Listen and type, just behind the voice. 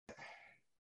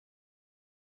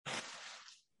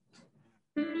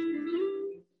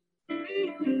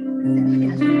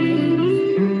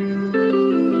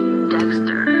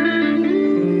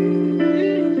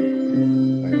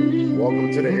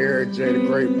J the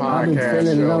Great I've been podcast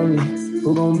feeling show. lonely.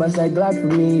 Who gon' bust that Glock for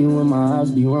me when my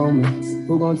eyes be roaming?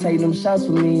 Who gon' take them shots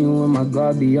for me when my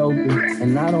guard be open?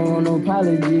 And I don't want no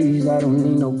apologies, I don't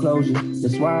need no closure.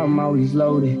 That's why I'm always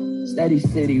loaded, steady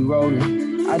city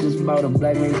rolling. I just bought a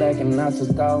black Maybach and I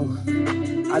took off.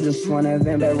 I just swung that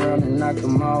van back round and knocked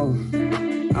them off.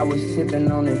 I was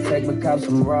sipping on the tech, but caught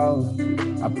some raw.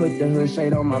 I put the hood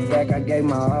straight on my back, I gave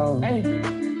my all. Hey,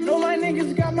 know my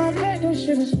niggas got my back, no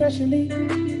shit especially.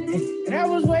 And that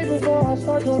was way before I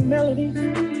started doing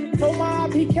melodies. Told my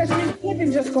IP catch me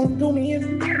slipping, just gon' do me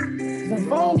in. The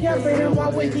phone kept for him, why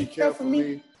would he care for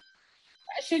me?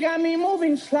 That shit got me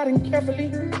moving, sliding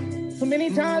carefully. So many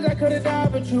times I could've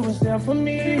died, but you was there for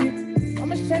me.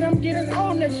 I'ma say I'm getting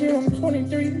old next year, I'm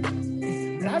 23.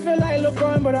 And I feel like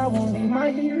LeBron, but I won't leave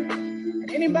my here.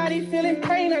 Anybody feeling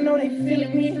pain, I know they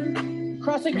feeling me.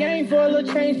 Cross the game for a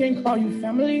little change, can't call you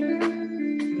family.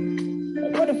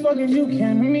 What the fuck is you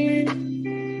can me?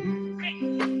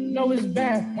 No, it's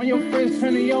bad when your friends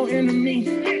turn to your enemies.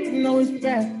 No, it's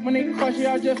bad when they cross you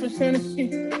out just for fantasy.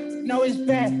 No, it's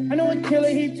bad. I know a killer,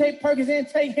 he take Perkins and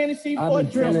take Hennessy for a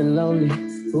drill. I've been feeling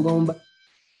lonely. Who gon'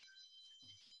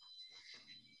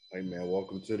 Hey man,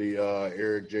 welcome to the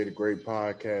Eric J the Great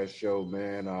podcast show,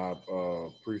 man. I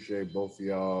appreciate both of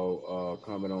y'all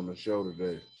coming on the show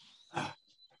today.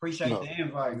 Appreciate the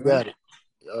invite, man. Got it.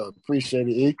 Appreciate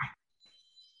it, E.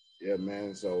 Yeah,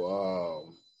 man. So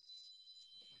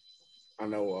I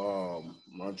know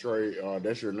Montre,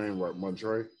 that's your name, right?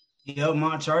 Montre? Yeah,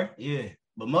 Montre, yeah.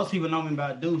 But most people know me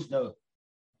by Deuce though.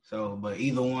 So, but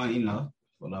either one, you know,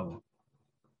 whatever.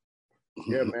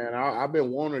 Yeah, man. I've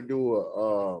been wanting to do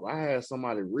I had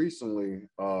somebody recently,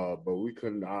 but we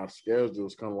couldn't. Our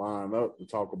schedules couldn't line up to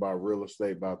talk about real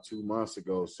estate about 2 months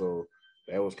ago. So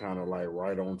that was kind of like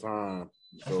right on time.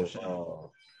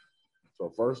 So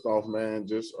first off, man,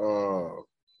 just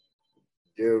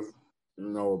give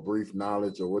a brief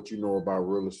knowledge of what you know about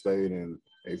real estate, and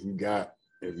if you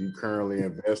currently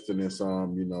investing in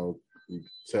some, you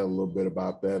tell a little bit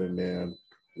about that, and then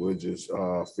we'll just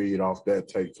feed off that,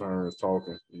 take turns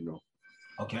talking,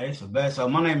 Okay, so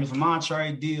my name is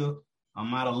Montre Deal.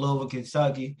 I'm out of Louisville,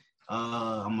 Kentucky.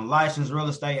 I'm a licensed real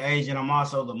estate agent. I'm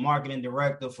also the marketing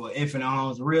director for Infinite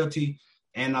Homes Realty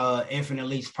and Infinite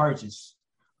Lease Purchase.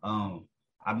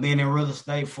 I've been in real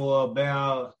estate for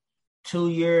about 2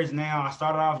 years now. I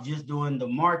started off just doing the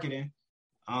marketing.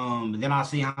 Then I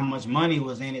see how much money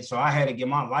was in it, so I had to get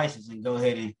my license and go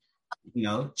ahead and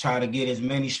try to get as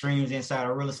many streams inside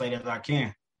of real estate as I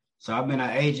can. So I've been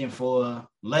an agent for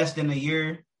less than a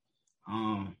year.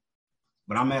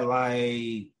 But I'm at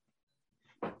like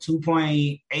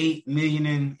 2.8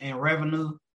 million in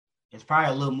revenue. It's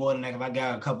probably a little more than that because I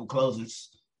got a couple closings.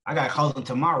 I got closing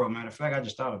tomorrow, matter of fact. I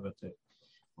just thought about that.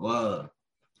 Well,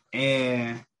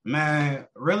 and man,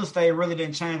 real estate really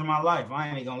didn't change my life. I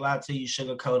ain't gonna lie to you,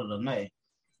 sugarcoated or nothing.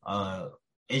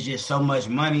 It's just so much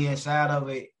money inside of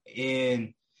it,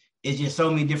 and it's just so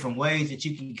many different ways that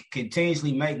you can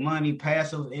continuously make money,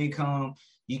 passive income.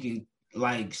 You can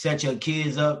like set your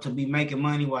kids up to be making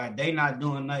money while they not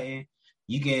doing nothing.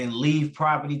 You can leave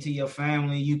property to your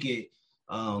family. You could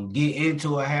get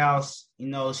into a house,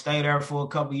 stay there for a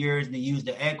couple years and then use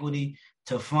the equity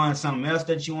to fund something else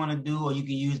that you want to do, or you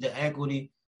can use the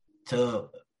equity to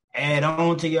add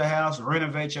on to your house,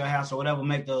 renovate your house, or whatever,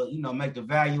 make the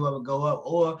value of it go up.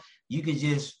 Or you could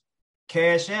just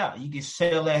cash out. You can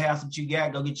sell that house that you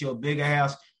got, go get you a bigger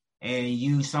house, and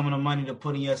use some of the money to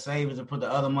put in your savings and put the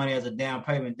other money as a down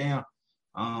payment down.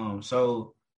 And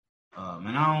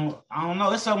I don't know.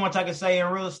 There's so much I can say in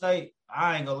real estate.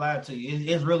 I ain't gonna lie to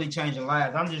you. It's really changing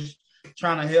lives. I'm just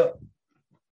trying to help,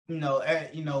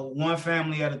 one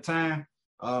family at a time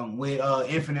with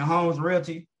Infinite Homes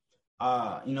Realty.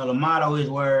 The motto is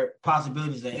where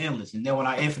possibilities are endless. And then with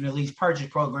our Infinite Lease Purchase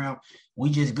program, we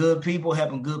just good people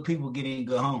helping good people get in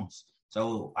good homes.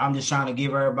 So I'm just trying to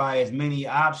give everybody as many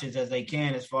options as they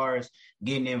can as far as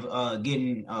getting involved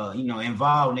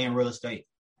in real estate.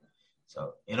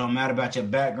 So it don't matter about your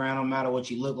background, don't matter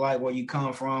what you look like, where you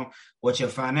come from, what your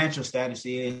financial status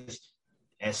is.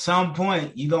 At some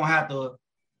point,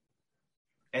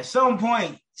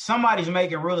 somebody's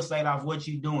making real estate off what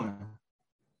you're doing.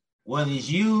 Whether it's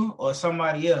you or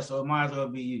somebody else, so it might as well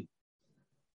be you.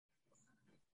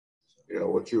 Yeah,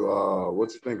 what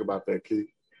you think about that, Keith?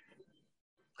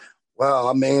 Well,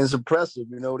 I mean, it's impressive,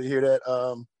 to hear that.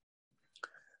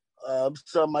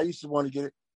 Something I used to want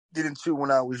to get into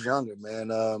when I was younger,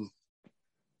 man. I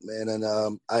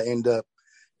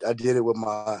did it with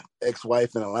my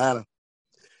ex-wife in Atlanta,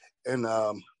 and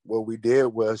what we did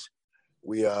was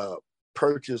we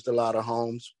purchased a lot of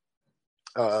homes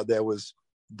that was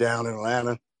down in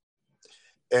Atlanta,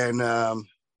 and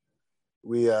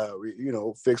we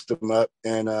fixed them up.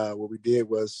 And what we did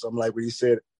was something like what he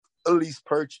said, a lease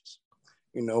purchase.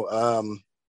 You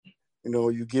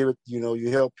give it. You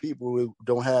help people who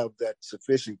don't have that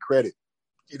sufficient credit,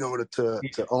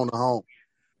 to own a home.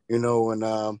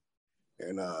 You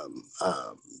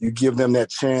give them that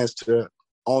chance to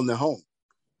own their home.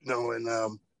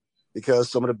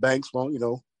 Because some of the banks won't,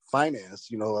 finance,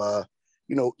 people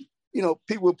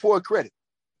with poor credit.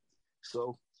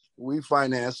 So we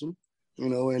finance them,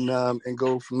 and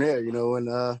go from there, and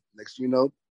next thing you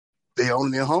know, they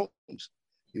own their homes.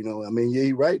 Yeah,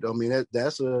 you're right. I mean,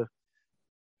 that's a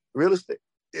real estate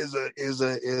is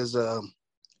a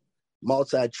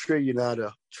multi-trillion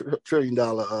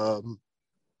dollar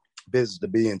business to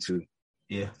be into.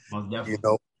 Yeah, most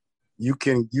definitely. You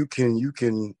can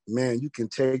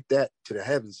take that to the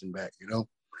heavens and back,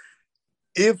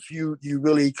 if you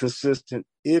really consistent,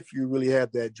 if you really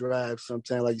have that drive.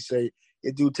 Sometimes, like you say,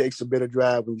 it takes a bit of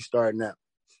drive when you're starting out,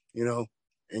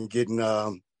 and getting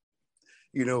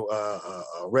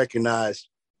recognized,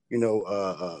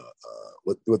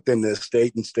 within the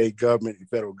state government and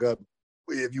federal government,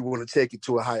 if you want to take it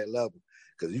to a higher level.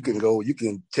 Because you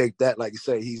can take that, like you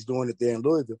say, he's doing it there in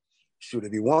Louisville. Shoot,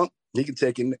 if he want, he can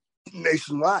take it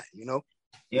nationwide,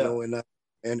 Yeah.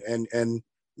 And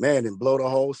man, and blow the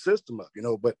whole system up,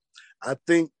 But I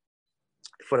think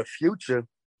for the future,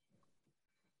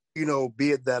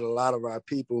 be it that a lot of our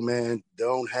people, man,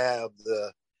 don't have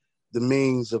the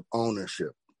means of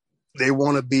ownership. They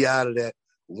want to be out of that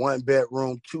 1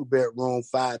 bedroom, 2 bedroom,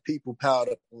 5 people piled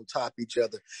up on top of each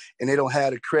other, and they don't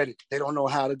have the credit. They don't know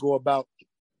how to go about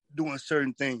doing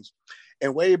certain things.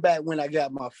 And way back when I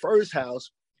got my first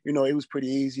house, it was pretty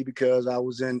easy because I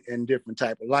was in different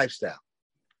type of lifestyle.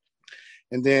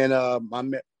 And then I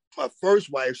met my first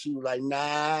wife. She was like,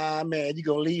 nah, man, you're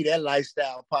going to leave that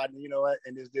lifestyle, partner,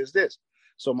 and this.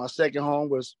 So my second home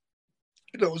was,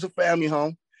 it was a family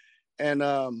home, and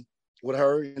with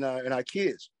her and our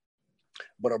kids.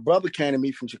 But her brother came to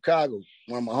me from Chicago,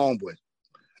 one of my homeboys.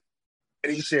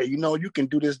 And he said, you can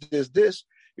do this,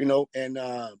 and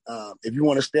if you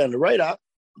want to stay on the radar,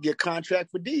 get a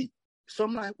contract for deed. So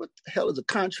I'm like, what the hell is a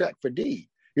contract for deed?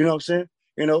 You know what I'm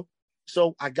saying?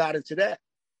 So I got into that,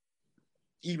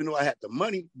 even though I had the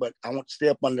money, but I want to stay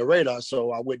up on the radar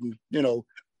so I wouldn't,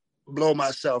 blow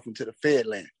myself into the Fed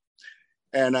land.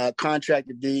 And contract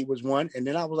for deed was one. And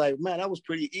then I was like, man, that was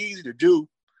pretty easy to do.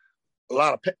 A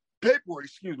lot of paperwork,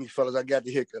 excuse me, fellas, I got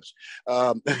the hiccups.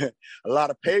 A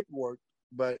lot of paperwork,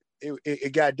 but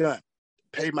it got done.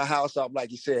 Pay my house off, like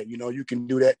you said, you can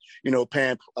do that,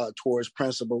 paying towards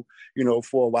principal,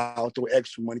 for a while, throw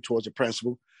extra money towards the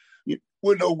principal.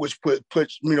 We know which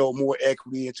puts, more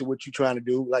equity into what you're trying to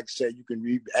do. Like I said, you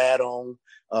can add on,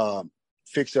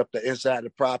 fix up the inside of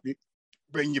the property,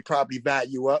 bring your property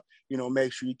value up,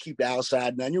 make sure you keep the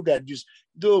outside done. You got to just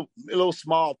do little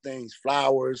small things,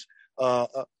 flowers, some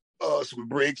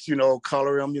bricks,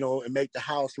 color them, and make the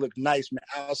house look nice from the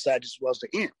outside as well as the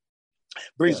in.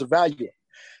 Brings the value up.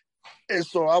 And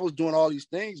so I was doing all these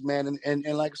things, man. And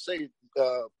like I say,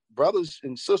 brothers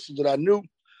and sisters that I knew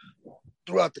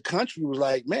throughout the country was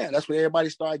like, man, that's when everybody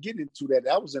started getting into that.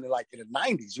 That was in the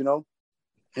 90s,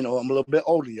 I'm a little bit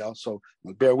older, y'all, so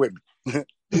bear with me.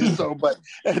 So, but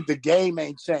the game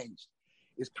ain't changed.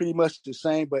 It's pretty much the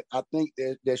same, but I think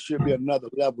there should be another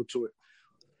level to it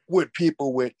with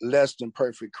people with less than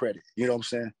perfect credit. You know what I'm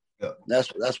saying? Yeah.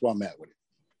 That's where I'm at with it.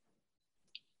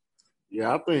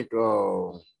 Yeah, I think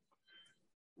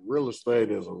real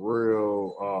estate is a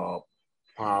real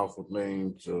powerful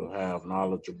thing to have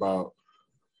knowledge about.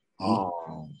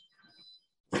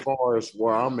 As far as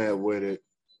where I'm at with it,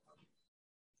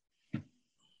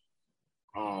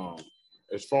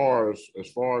 as far as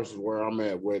where I'm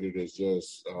at with it, it's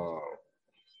just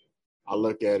I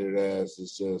look at it as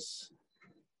it's just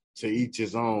to each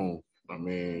his own. I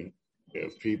mean,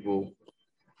 if people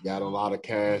got a lot of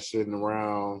cash sitting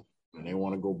around and they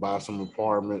want to go buy some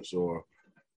apartments or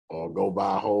go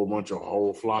buy a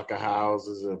whole flock of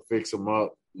houses and fix them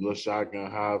up, little shotgun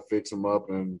house, fix them up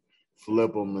and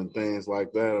flip them and things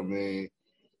like that. I mean,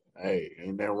 hey,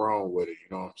 ain't nothing wrong with it, you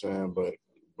know what I'm saying?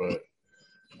 But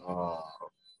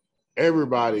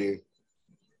everybody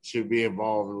should be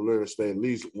involved in real estate at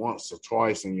least once or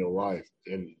twice in your life,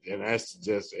 and that's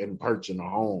just in purchasing a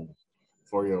home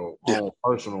for your own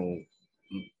personal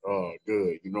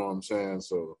good. You know what I'm saying?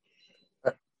 So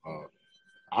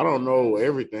I don't know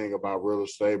everything about real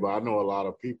estate, but I know a lot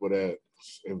of people that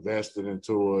invested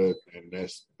into it,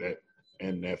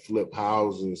 and that flip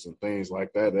houses and things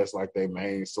like that. That's like their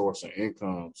main source of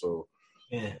income. So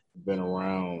been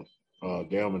around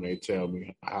them, and they tell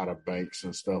me how the banks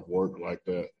and stuff work like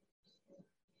that.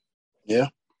 Yeah.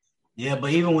 Yeah,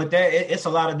 but even with that, it's a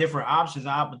lot of different options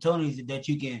and opportunities that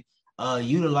you can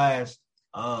utilize.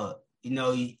 You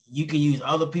can use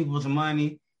other people's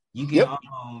money. You can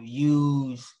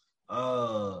use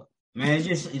it's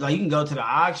just like you can go to the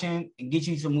auction and get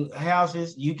you some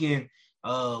houses. You can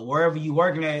wherever you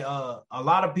working at. A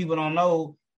lot of people don't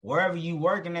know wherever you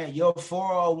working at, your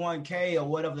 401k or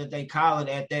whatever that they call it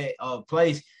at that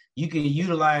place. You can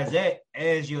utilize that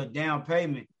as your down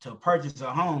payment to purchase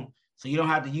a home. So you don't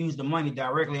have to use the money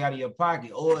directly out of your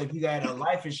pocket. Or if you got a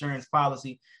life insurance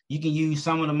policy, you can use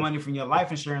some of the money from your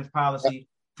life insurance policy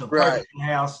to purchase a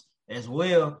house as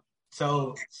well.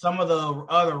 So some of the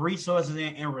other resources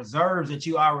and reserves that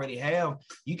you already have,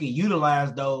 you can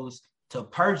utilize those to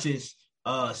purchase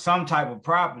some type of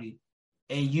property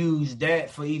and use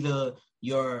that for either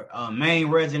your main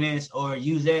residence or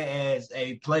use that as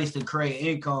a place to create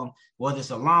income, whether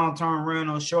it's a long-term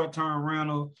rental, short-term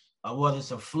rental, whether it's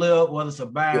a flip, whether it's a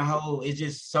buy and hold. It's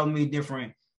just so many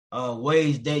different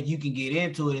ways that you can get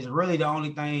into it. It's really the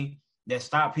only thing that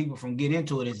stop people from getting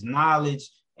into it is knowledge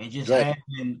and just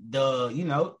having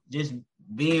just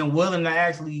being willing to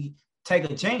actually take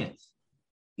a chance.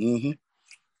 Mm-hmm.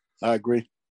 I agree.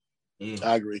 Yeah.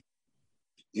 I agree.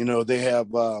 They have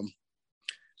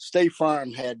State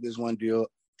Farm had this one deal.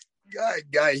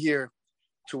 Guy here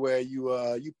to where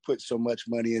you put so much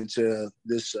money into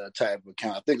this type of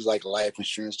account. I think it's like a life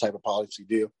insurance type of policy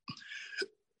deal.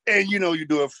 And, you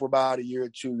do it for about a year or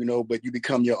two, but you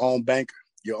become your own banker,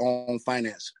 your own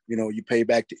financer. You pay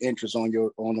back the interest on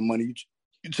the money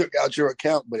you took out your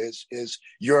account, but it's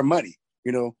your money.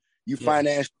 You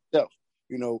finance yourself,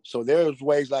 so there's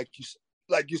ways like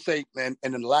you say, man,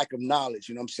 and the lack of knowledge,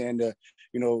 the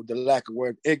lack of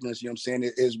word ignorance,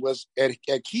 is what's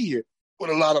at key here with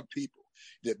a lot of people,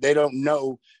 that they don't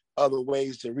know other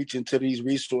ways to reach into these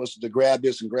resources, to grab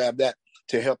this and grab that,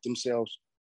 to help themselves,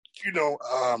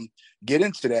 get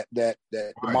into that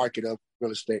market of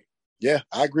real estate. Yeah,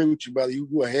 I agree with you, brother. You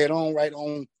go ahead on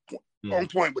on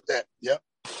point with that. Yeah.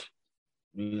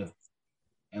 Yeah.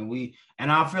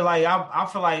 And I feel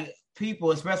like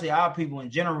people, especially our people in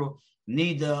general,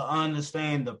 need to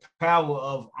understand the power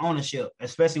of ownership,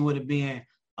 especially with it being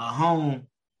a home.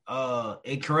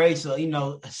 It creates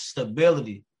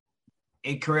stability.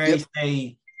 It creates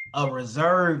a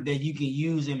reserve that you can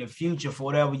use in the future for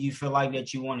whatever you feel like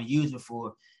that you want to use it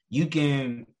for. You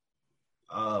can,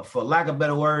 for lack of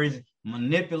better words,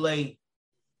 manipulate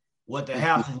what the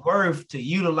house is worth to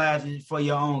utilize it for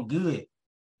your own good.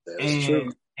 That's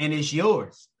true. And it's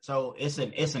yours. So it's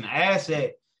an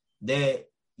asset that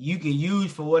you can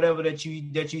use for whatever that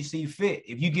you see fit.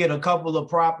 If you get a couple of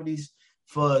properties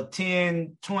for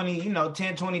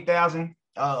 20,000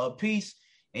 a piece,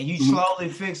 and you slowly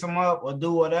fix them up or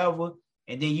do whatever,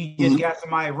 and then you just got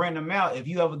somebody renting them out. If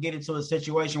you ever get into a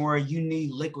situation where you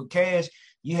need liquid cash,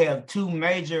 you have two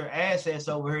major assets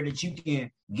over here that you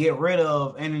can get rid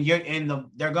of, and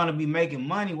they're going to be making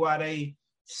money while they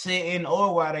sitting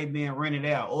or while they being rented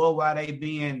out or while they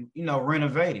being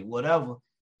renovated, whatever.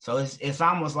 So it's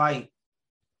almost like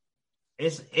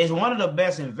it's one of the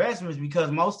best investments,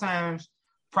 because most times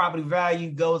property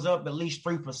value goes up at least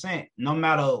 3%, no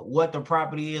matter what the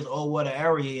property is or what the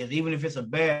area is. Even if it's a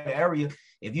bad area,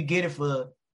 if you get it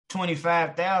for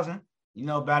 $25,000,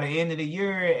 by the end of the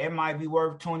year, it might be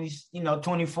worth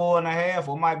 24 and a half,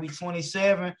 or might be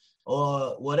 27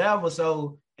 or whatever.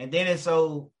 So, and then if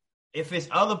it's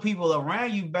other people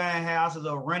around you buying houses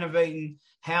or renovating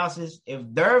houses, if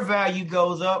their value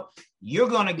goes up, you're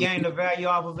going to gain the value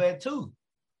off of that too.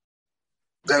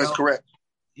 That is correct.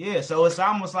 Yeah, so it's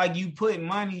almost like you putting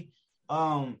money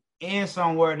in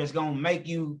somewhere that's gonna make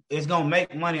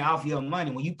money off your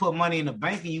money. When you put money in the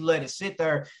bank and you let it sit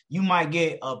there, you might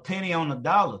get a penny on the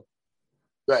dollar.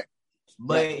 Right.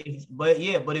 But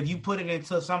if you put it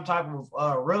into some type of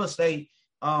real estate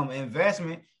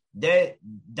investment, that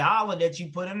dollar that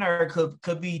you put in there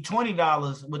could be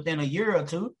 $20 within a year or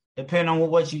two, depending on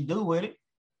what you do with it.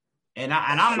 And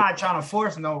I'm not trying to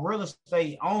force no real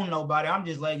estate on nobody. I'm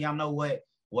just letting y'all know what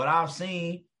I've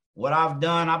seen, what I've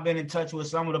done. I've been in touch with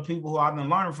some of the people who I've been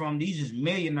learning from. These is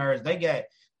millionaires. They got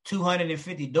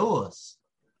 250 doors.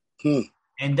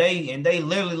 And they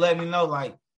literally let me know,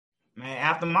 like, man,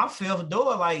 after my fifth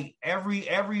door, like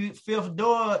every fifth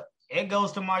door, it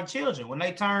goes to my children. When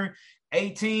they turn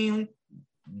 18,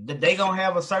 they gonna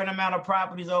have a certain amount of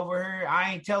properties over here.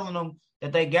 I ain't telling them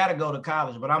that they gotta go to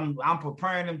college, but I'm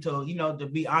preparing them to to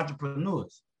be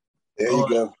entrepreneurs. There you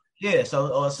go. Yeah,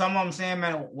 so some of them saying,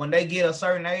 man, when they get a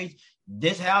certain age,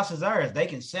 this house is theirs. They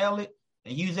can sell it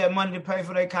and use that money to pay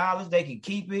for their college. They can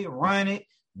keep it, run it,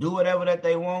 do whatever that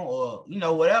they want, or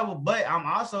whatever. But I'm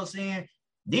also seeing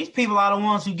these people are the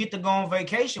ones who get to go on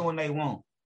vacation when they want.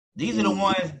 These are the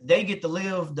ones they get to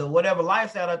live the whatever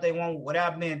lifestyle that they want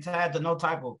without being tied to no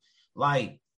type of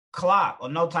like clock or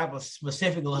no type of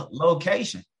specific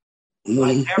location.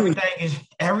 Like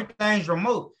everything's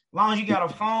remote. As long as you got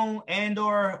a phone and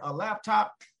or a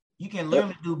laptop, you can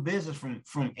literally do business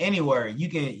from anywhere. You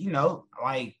can,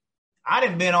 like I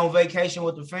done been on vacation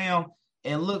with the fam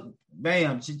and look,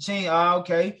 bam, cha-ching,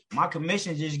 okay. My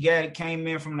commission just came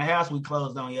in from the house we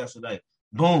closed on yesterday.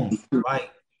 Boom. Like,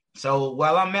 so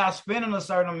while I'm out spending a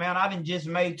certain amount, I didn't just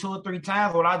make 2 or 3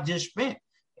 times what I just spent.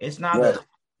 It's not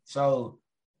so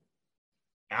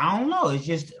I don't know. It's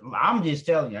just I'm just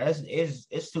telling you,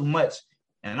 it's too much.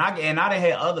 And I done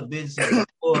had other businesses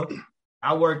before.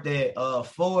 I worked at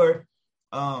Ford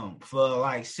for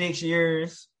like 6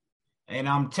 years. And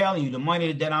I'm telling you, the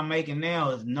money that I'm making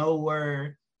now is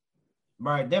nowhere.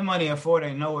 Right, that money at Ford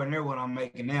ain't nowhere near what I'm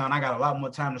making now. And I got a lot more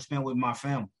time to spend with my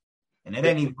family. And it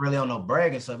ain't even really on no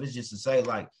bragging stuff. It's just to say,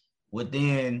 like,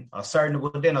 within a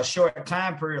short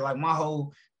time period, like my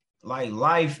whole like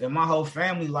life and my whole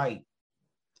family, like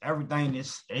everything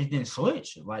it didn't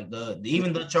switch. Like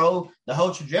the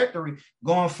whole trajectory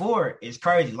going forward is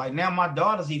crazy. Like now my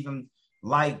daughter's even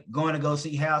like going to go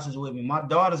see houses with me. My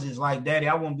daughter's is like, Daddy,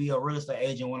 I want to be a real estate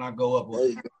agent when I go up.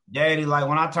 Daddy, like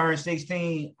when I turned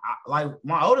 16, like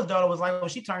my oldest daughter was like, when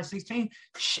she turned 16,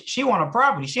 she want a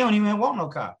property. She don't even want no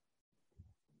car.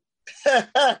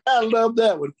 I love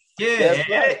that one. Yeah,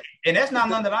 right. And that's not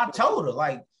nothing that I told her.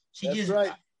 Like she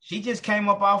just came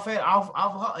up off her,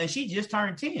 and she just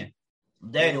turned 10.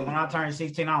 Daddy, when I turned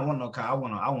 16, I don't want no car. I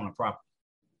want a property.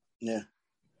 Yeah.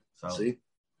 So see,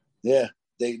 yeah,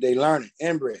 they learn it,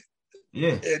 inbred.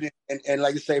 Yeah, and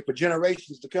like you say, for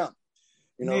generations to come,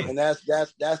 and that's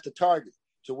the target.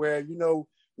 To where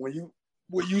when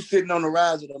you sitting on the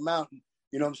rise of the mountain,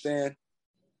 you know what I'm saying.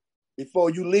 Before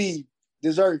you leave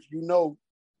this earth,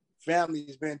 family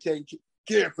has been taken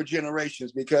care for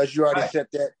generations because you already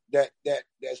set that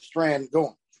strand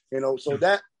going. So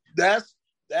that's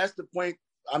the point.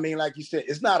 I mean, like you said,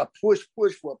 it's not a push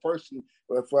for a person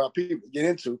or for our people to get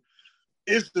into.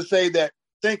 It's to say that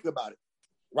think about it.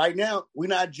 Right now, we're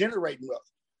not generating wealth.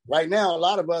 Right now, a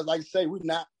lot of us, like I say, we're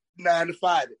not 9 to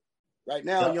 5 it. Right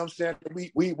now, you know what I'm saying?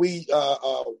 We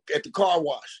at the car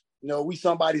wash. We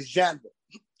somebody's janitor.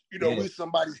 We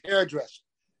somebody's hairdresser.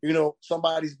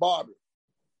 Somebody's barber.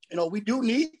 We do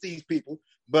need these people,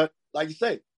 but like you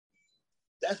say,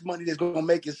 that's money that's going to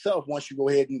make itself once you go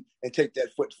ahead and take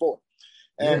that foot forward.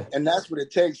 And that's what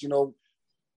it takes.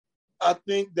 I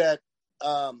think that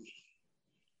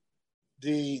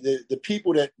the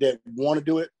people that want to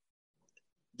do it,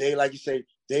 they, like you say,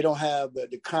 they don't have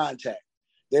the contact.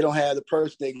 They don't have the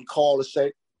person they can call to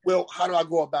say, well, how do I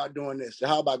go about doing this?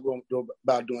 How about going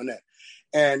about doing that?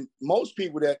 And most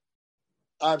people that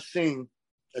I've seen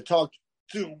and talked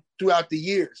to throughout the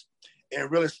years in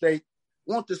real estate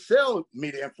want to sell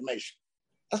me the information.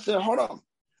 I said, hold on.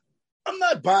 I'm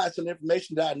not buying some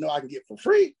information that I know I can get for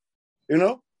free.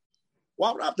 Why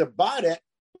would I have to buy that?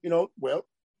 Well,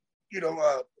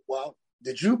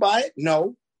 did you buy it?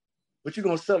 No, but you're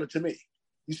going to sell it to me.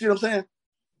 You see what I'm saying?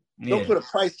 Yeah. Don't put a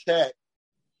price tag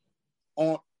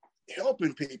on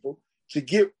helping people to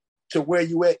get to where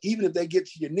you at, even if they get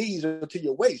to your knees or to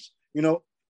your waist,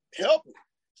 help them.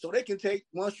 So they can take,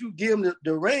 once you give them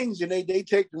the reins and they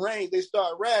take the reins, they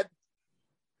start riding,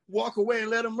 walk away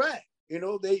and let them ride.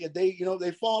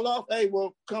 They fall off. Hey,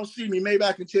 well, come see me. Maybe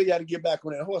I can tell you how to get back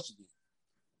on that horse again.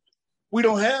 We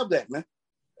don't have that, man.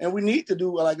 And we need to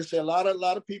do, like I said, a lot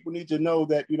of people need to know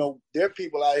that, there are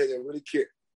people out here that really care.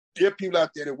 There are people out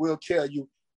there that will tell you,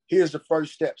 here's the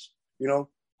first steps.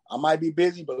 I might be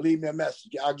busy, but leave me a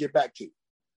message. I'll get back to you.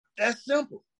 That's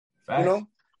simple. Fact.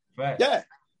 Yeah.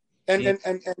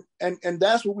 And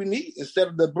that's what we need, instead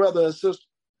of the brother or sister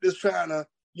just trying to,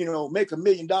 make $1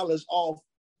 million off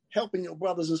helping your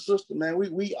brothers and sisters, man.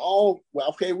 We all,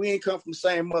 we ain't come from the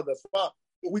same mother, father,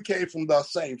 but we came from the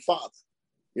same father,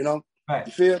 Right.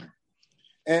 You feel?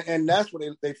 And that's what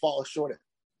they fall short at.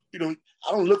 I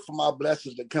don't look for my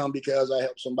blessings to come because I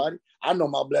help somebody. I know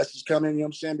my blessings coming,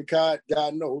 because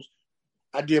God knows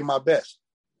I did my best.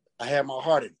 I had my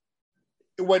heart in it.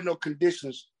 It wasn't no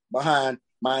conditions behind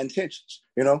my intentions,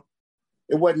 It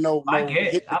wasn't no. I like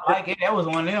it. That was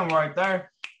one of them right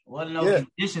there. Wasn't no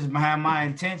conditions behind my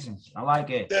intentions. I like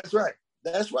it. That's right.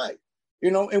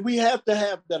 And we have to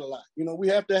have that a lot. We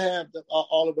have to have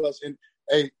all of us. And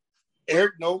hey,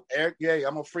 Eric,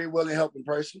 I'm a free willing helping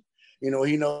person. He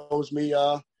knows me,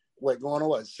 going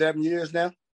on 7 years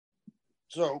now?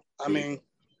 So, I mean,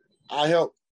 I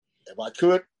help. If I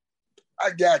could,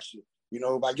 I got you. You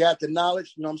know, if I got the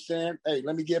knowledge, you know what I'm saying? Hey,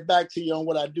 let me get back to you on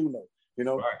what I do know, you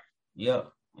know? Right.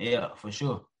 Yeah, for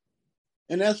sure.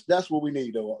 And that's what we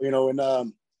need, though. You know,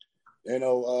 and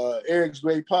Eric's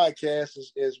great podcast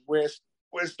is where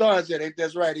it starts at. Ain't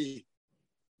that's right, E?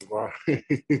 Right.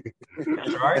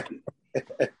 That's right.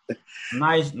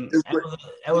 Nice. That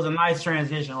was a nice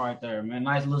transition right there, man.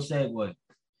 Nice little segue.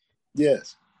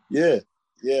 Yes. Yeah.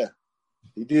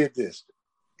 He did this.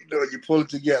 You know, you pull it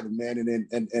together, man,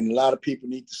 and a lot of people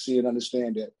need to see and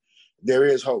understand that there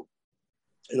is hope.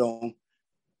 You know,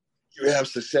 you have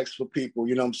successful people.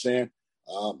 You know what I'm saying?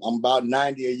 I'm about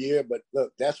 90 a year, but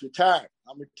look, that's retired.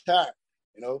 I'm retired.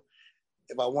 You know,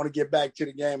 if I want to get back to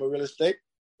the game of real estate,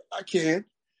 I can.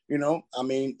 You know, I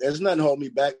mean, there's nothing holding me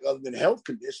back other than health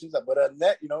conditions. But other than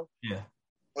that, you know,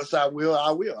 once I will.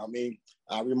 I mean,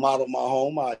 I remodeled my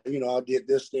home. I did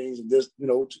this things and this, you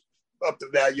know, to up the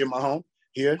value of my home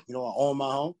here. You know, I own my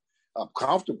home. I'm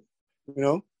comfortable. You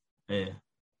know,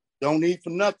 don't need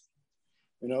for nothing.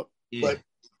 You know, but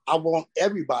I want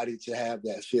everybody to have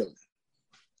that feeling,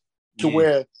 to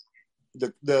where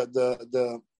the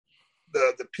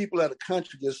people of the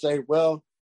country just say, well,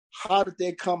 how did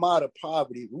they come out of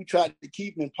poverty? We tried to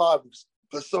keep them in poverty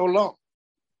for so long,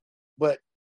 but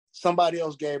somebody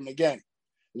else gave them the game.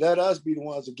 Let us be the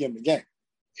ones that give them the game.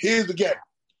 Here's the game.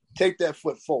 Take that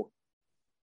foot forward.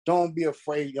 Don't be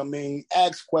afraid. I mean,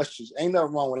 ask questions. Ain't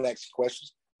nothing wrong with asking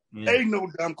questions. Ain't no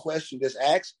dumb question. Just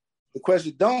ask. The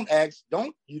question don't ask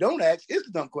is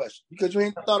the dumb question because you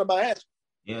ain't thought about asking.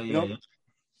 Yeah.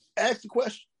 Ask the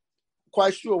question.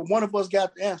 Quite sure one of us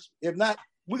got the answer. If not,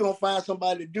 we're gonna find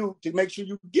somebody to make sure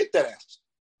you get that answer.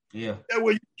 Yeah. That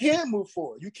way you can move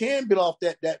forward. You can build off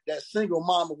that single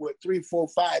mama with 3, 4,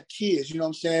 5 kids. You know what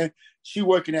I'm saying? She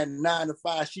working at 9 to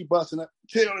 5. She busting up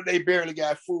till they barely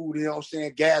got food. You know what I'm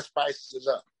saying? Gas prices is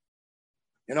up.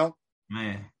 You know?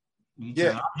 Man.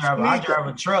 I drive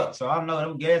a truck, so I know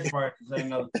them gas prices ain't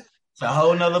no. It's a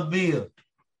whole nother bill.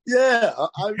 Yeah,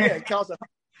 it costs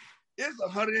it's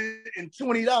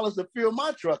 $120 to fill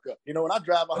my truck up. You know, and I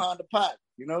drive a Honda Pilot.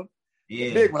 You know,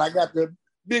 the big one. I got the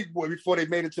big boy before they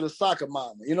made it to the soccer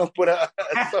mama. You know, but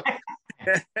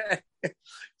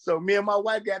so me and my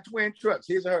wife got twin trucks.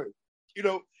 His and hers. You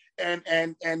know, and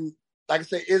like I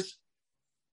say,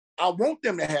 I want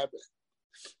them to have it.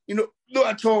 You know, look,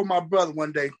 I told my brother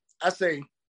one day. I say,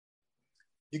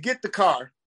 you get the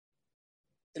car,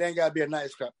 it ain't gotta be a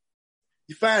nice car.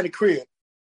 You find the crib,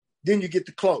 then you get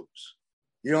the clothes.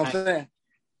 You know what I'm saying?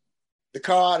 The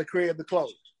car, the crib, the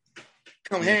clothes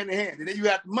come hand in hand, and then you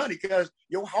have the money because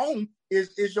your home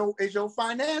is your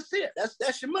financier.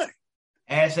 That's your money.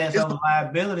 Assets over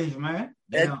liabilities, man.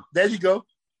 There you go.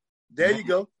 You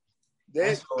go.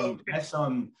 That's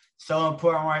so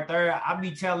important right there. I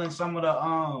be telling some of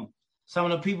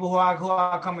the people who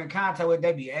I come in contact with,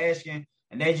 they be asking,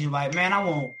 and they just like, man, I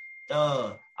want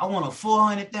a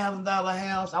 $400,000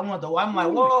 house. I'm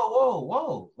like,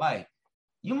 whoa. Like,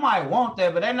 you might want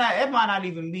that, but it might not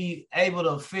even be able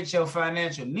to fit your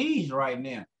financial needs right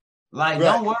now. Like,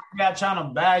 Don't worry about trying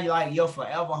to buy like your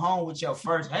forever home with your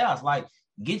first house. Like,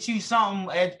 get you something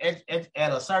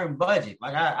at a certain budget.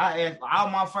 Like I ask all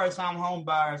my first time home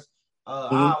buyers,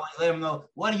 I always let them know,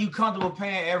 what are you comfortable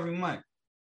paying every month?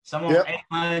 Some of them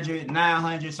 800,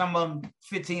 900, some of them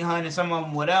 1,500, some of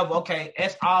them whatever. Okay,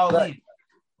 that's all in.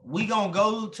 We gonna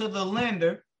go to the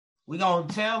lender. We gonna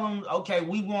tell them, okay,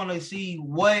 we want to see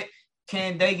what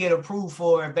can they get approved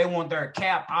for if they want their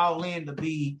cap all in to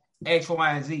be X,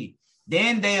 Y, and Z.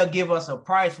 Then they'll give us a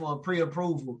price for a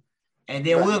pre-approval, and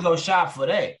then we'll go shop for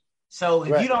that. So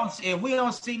if we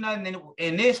don't see nothing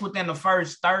in this within the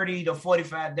first 30 to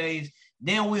 45 days,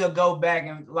 then we'll go back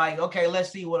and like, okay, let's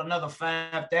see what another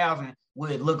 5,000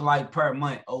 would look like per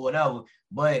month or whatever.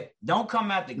 But don't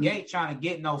come out the gate trying to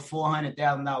get no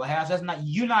 $400,000 house.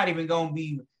 You're not even gonna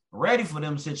be ready for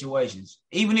them situations.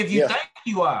 Even if you think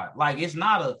you are, like it's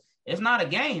not a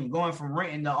game going from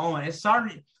renting to owning. It's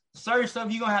certain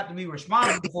stuff you're gonna have to be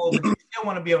responsible for, but you still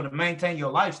want to be able to maintain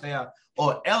your lifestyle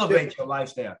or elevate your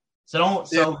lifestyle. So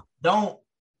don't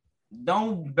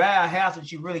buy a house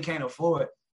that you really can't afford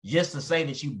just to say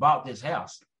that you bought this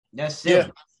house. That's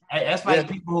silly. That's like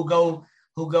people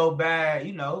who go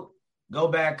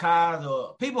buy cars,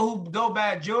 or people who go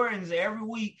buy Jordans every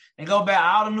week and go buy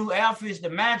all the new outfits to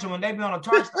match them when they be on a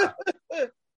tour stop.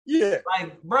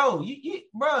 Like, bro, you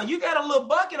got a little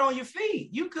bucket on your feet.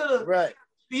 You could have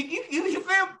you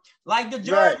feel like the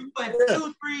Jordans, but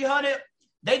 200-300.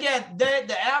 They got that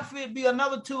the outfit be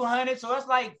another 200, so it's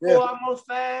like 4, almost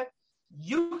 5.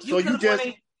 You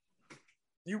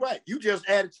You're right. You just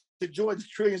added to George's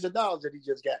trillions of dollars that he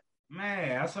just got.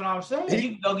 Man, that's what I'm saying.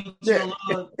 You can go get you a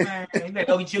little, man. You better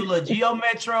go get you a little Geo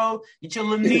Metro, get your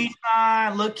little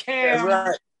Nissan, little Camry. That's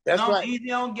right. That's Don't right.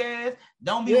 easy on gas.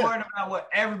 Don't be worried about what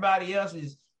everybody else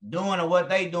is doing or what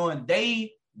they doing.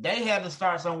 They had to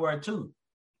start somewhere too.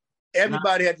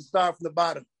 Everybody had to start from the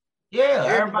bottom. Yeah,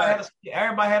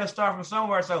 everybody had to start from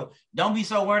somewhere. So don't be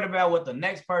so worried about what the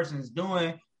next person is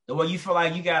doing. The way you feel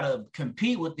like you gotta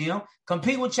compete with them.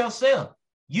 Compete with yourself.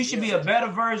 You should be a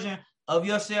better version of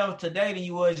yourself today than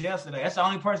you was yesterday. That's the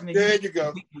only person that you can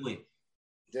compete with.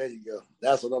 There you go.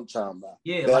 That's what I'm talking about.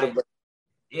 Yeah,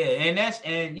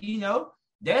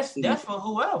 that's for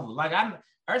whoever. Like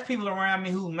there's people around me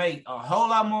who make a whole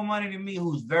lot more money than me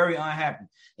who's very unhappy.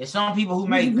 There's some people who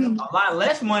make a lot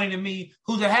less money than me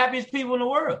who's the happiest people in the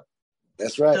world.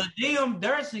 That's right. To them,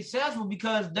 they're successful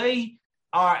because they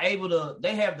are able to,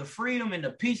 they have the freedom and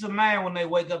the peace of mind when they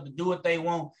wake up to do what they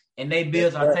want and their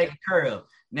bills are taken care of.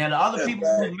 Now, the other people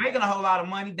who's making a whole lot of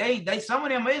money, they some of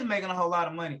them is making a whole lot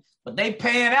of money, but they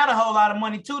paying out a whole lot of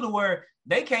money too to where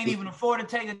they can't even afford to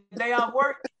take a day off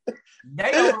work.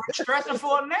 They are stressing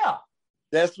for it now.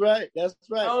 That's right. That's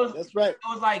right. That's right.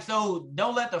 So it's like, so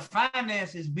don't let the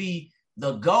finances be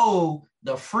the goal.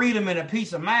 The freedom and the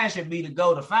peace of mind should be the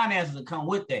goal. The finances will come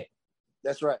with that.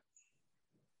 That's right.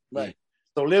 Right. Yeah.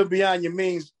 So live beyond your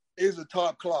means is a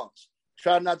top clause.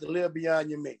 Try not to live beyond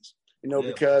your means,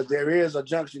 because there is a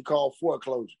junction called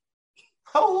foreclosure.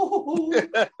 Oh,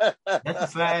 that's a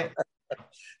fact.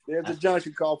 There's a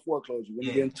junction called foreclosure when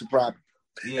you get into property.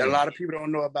 Yeah. And a lot of people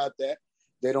don't know about that.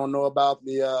 They don't know about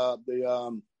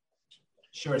the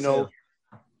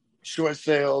short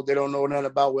sale. They don't know nothing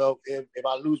about, well, if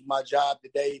I lose my job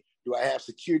today, do I have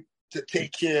security to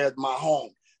take care of my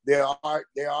home? There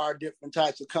are different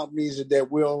types of companies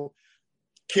that will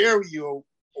carry you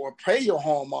or pay your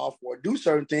home off or do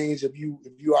certain things if you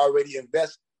already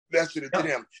invested into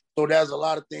them. So there's a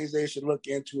lot of things they should look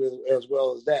into as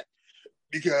well as that.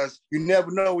 Because you never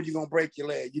know when you're going to break your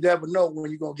leg. You never know when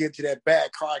you're going to get to that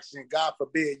bad car accident. God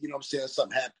forbid,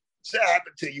 something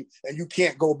happened to you and you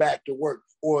can't go back to work,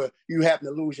 or you happen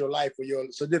to lose your life or your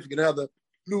significant other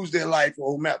lose their life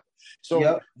or whomever.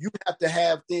 So you have to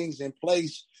have things in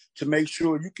place to make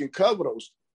sure you can cover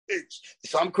those things.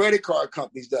 Some credit card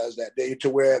companies does that. To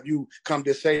where if you come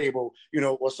disabled,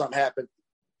 or something happens,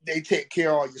 they take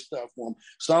care of all your stuff for them.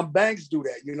 Some banks do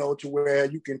that, to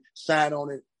where you can sign on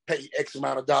it, pay X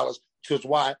amount of dollars to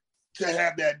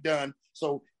have that done.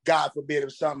 So God forbid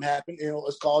if something happened,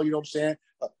 it's called,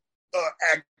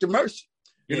 act of mercy,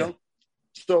 know.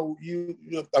 So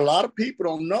a lot of people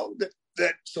don't know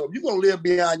that. So if you're going to live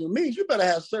beyond your means, you better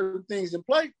have certain things in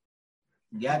place.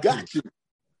 You got to.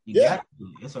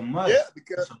 It's a must. Yeah,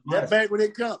 because that bank when they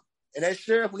come and that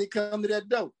sheriff when he come to that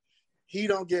door, he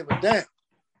don't give a damn.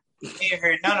 He ain't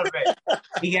heard none of it.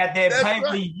 He got that paper.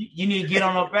 Right. You need to get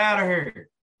on up out of here.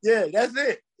 Yeah, that's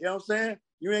it. You know what I'm saying?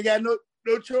 You ain't got no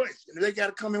choice. And if they got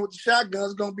to come in with the shotguns,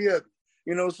 it's going to be ugly.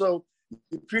 So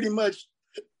you pretty much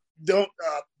don't,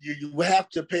 you have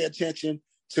to pay attention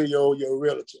to your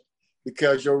realtor,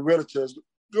 because your realtor is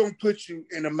going to put you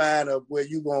in the mind of where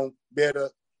you're going to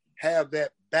better have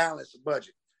that balanced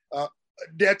budget.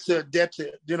 Debt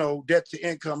to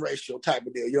income ratio type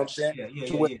of deal. You know what I'm saying?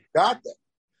 You got that.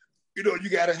 You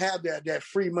got to have that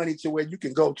free money to where you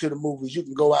can go to the movies, you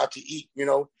can go out to eat,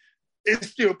 and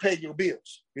still pay your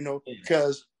bills,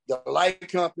 because the light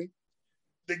company,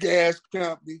 the gas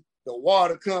company, the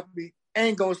water company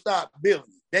ain't going to stop billing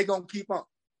you. They going to keep on.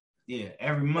 Yeah,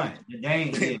 every month. They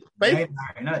ain't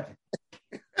nothing.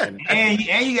 and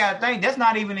you got to think, that's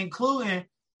not even including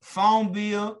phone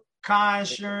bill, car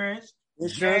insurance,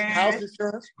 house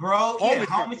insurance,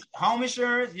 home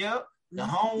insurance, the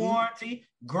home warranty,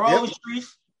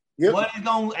 groceries, what it's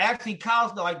going to actually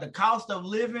cost, like the cost of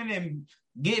living and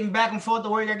getting back and forth to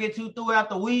where you got to get to throughout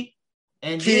the week.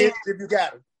 And kids, if you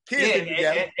got them.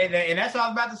 And that's what I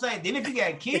was about to say. Then if you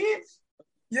got kids,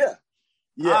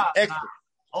 extra.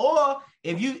 Or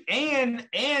if you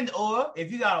or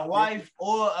if you got a wife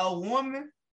or a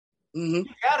woman, you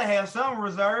gotta have some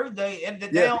reserve. They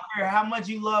don't care how much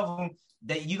you love them.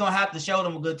 That you're gonna have to show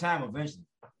them a good time eventually.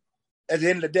 At the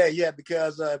end of the day,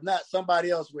 because if not,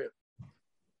 somebody else will.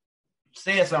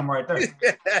 Said something right there.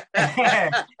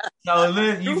 So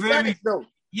listen, you feel me?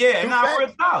 Yeah, not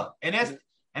real talk. And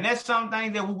that's some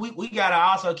things that we gotta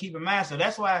also keep in mind. So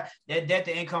that's why that debt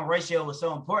to income ratio is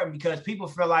so important, because people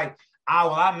feel like,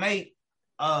 I make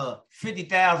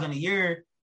 $50,000 a year,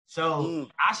 so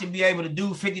I should be able to do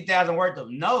 $50,000 worth of.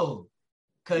 No,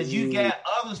 because you got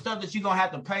other stuff that you're gonna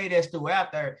have to pay that's still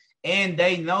out there, and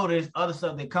they know there's other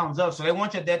stuff that comes up. So they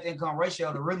want your debt to income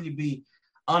ratio to really be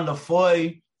under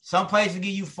 40. Some places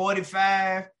give you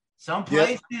 45. Some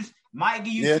places might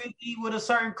give you 50 with a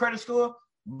certain credit score,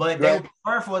 but they would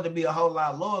prefer for it to be a whole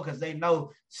lot lower because they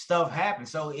know stuff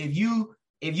happens. So if you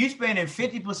spending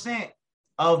 50%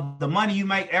 of the money you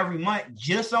make every month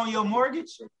just on your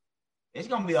mortgage, it's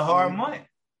gonna be a hard month.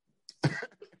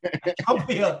 It's gonna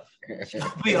be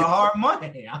a hard month.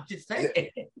 I'm just saying.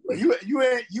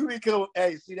 You become,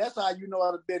 hey, see, that's how you know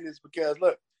how to business, because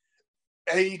look,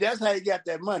 hey, that's how he got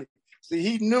that money. See,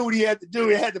 he knew what he had to do.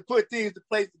 He had to put things in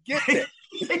place to get there.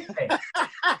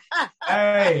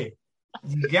 Hey,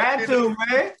 you got to,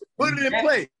 man. Put it in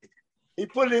place. He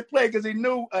put it in place because he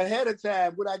knew ahead of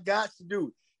time what I got to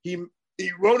do. He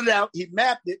wrote it out. He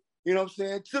mapped it. You know what I'm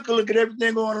saying? Took a look at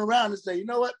everything going around and say, you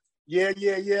know what? Yeah.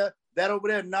 That over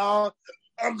there, no,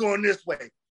 I'm going this way.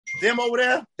 Them over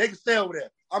there, they can stay over there.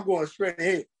 I'm going straight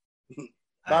ahead.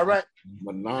 All right.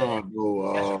 But nah,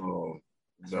 bro.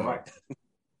 To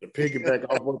piggyback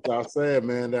off what y'all said,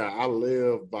 man, that I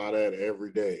live by that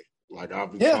every day. Like I'll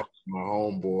be talking to my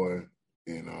homeboy,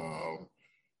 and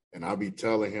I'll be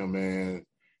telling him, man,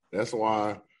 that's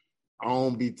why I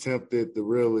don't be tempted to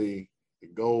really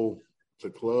go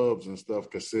to clubs and stuff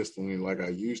consistently like I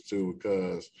used to,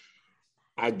 because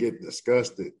I get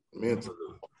disgusted mentally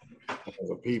as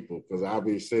a people, because I'll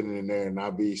be sitting in there and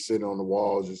I'll be sitting on the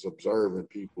walls just observing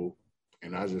people,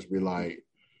 and I just be like,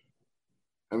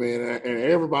 I mean, and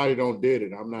everybody don't did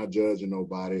it. I'm not judging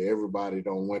nobody. Everybody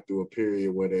don't went through a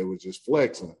period where they was just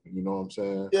flexing. You know what I'm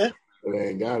saying? Yeah. But they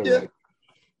ain't got it like.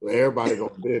 Well, everybody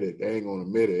don't did it. They ain't gonna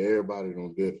admit it. Everybody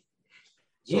don't did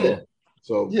it.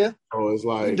 So it's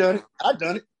like you done it. I've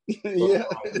done it. Yeah.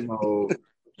 You know,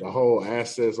 the whole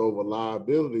assets over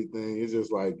liability thing is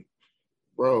just like,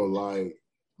 bro, like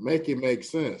make it make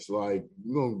sense. Like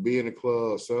you're gonna be in the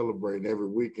club celebrating every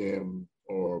weekend,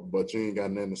 but you ain't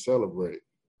got nothing to celebrate.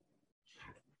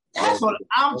 That's what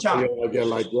I'm trying.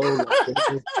 That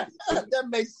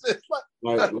makes sense.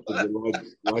 Like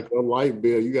a light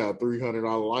bill, you got a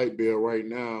 $300 light bill right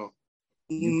now.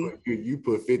 You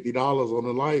put $50 on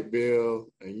the light bill,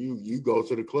 and you go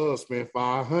to the club, spend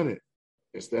 $500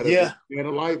 instead of paying a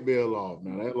light bill off.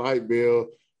 Now that light bill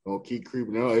gonna keep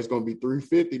creeping up. It's gonna be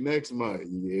 $350 next month.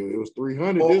 It was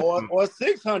 $300 or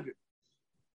 $600.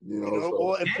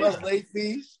 Or plus late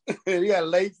fees. You got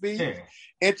late fees,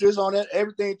 interest on that,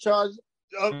 everything charged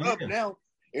up now.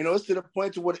 It's to the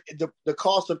point to where the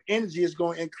cost of energy is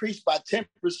going to increase by 10%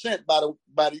 by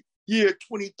the year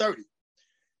 2030.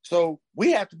 So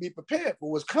we have to be prepared for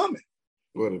what's coming.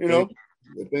 Well,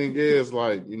 the thing is,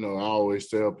 like, I always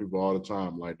tell people all the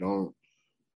time, like, don't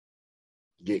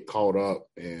get caught up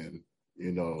in,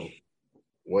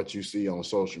 what you see on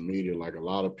social media. Like a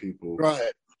lot of people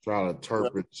try to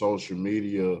interpret social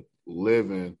media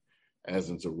living as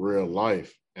into real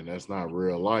life, and that's not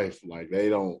real life. Like they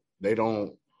don't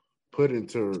put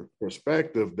into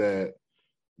perspective that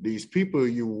these people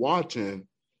you watching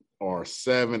are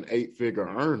 7-8 figure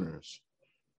earners,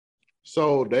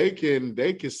 so they can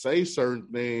say certain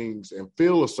things and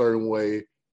feel a certain way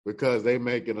because they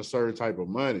making a certain type of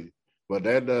money, but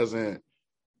that doesn't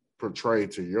portray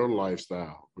to your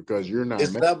lifestyle because you're not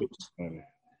making money.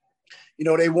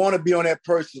 They want to be on that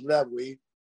person's level.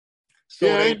 So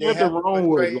ain't nothing wrong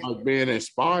with like being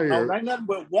inspired. No, ain't nothing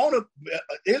but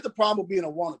here's the problem with being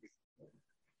a wannabe.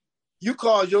 You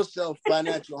cause yourself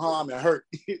financial harm and hurt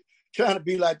trying to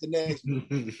be like the next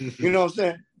man. You know what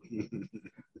I'm saying?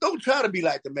 Don't try to be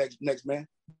like the next man.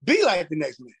 Be like the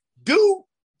next man. Do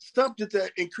something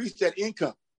to increase that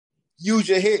income. Use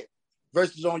your head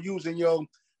versus on using your,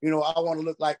 I want to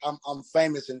look like I'm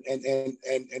famous and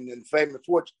famous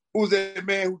fortune. Who's that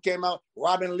man who came out?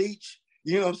 Robin Leach.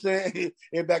 You know what I'm saying?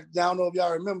 And back, I don't know if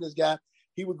y'all remember this guy.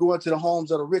 He would go into the homes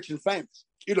of the rich and famous.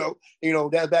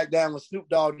 That's back down when Snoop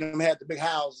Dogg and them had the big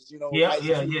houses. Yeah. I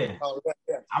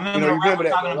remember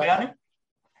that, talking about it.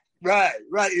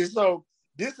 Right. And so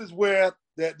this is where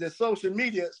the social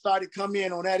media started coming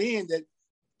in on that end. That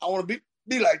I want to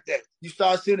be like that. You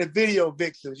start seeing the video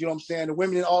vixens. You know what I'm saying? The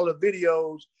women in all the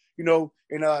videos. And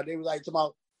they were like talking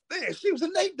about, man, she was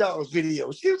in Nate Dogg's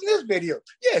video. She was in this video.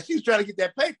 Yeah, she was trying to get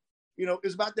that paper.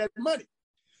 It's about that money.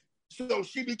 So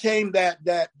she became that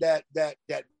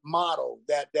model,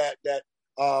 that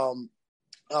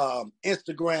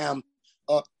Instagram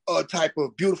type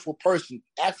of beautiful person.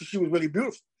 After she was really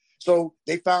beautiful, so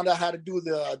they found out how to do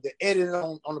the editing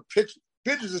on the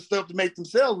pictures and stuff to make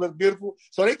themselves look beautiful,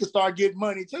 so they could start getting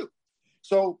money too.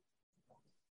 So,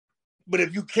 but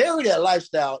if you carry that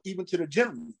lifestyle, even to the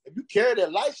gentleman, if you carry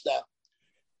that lifestyle,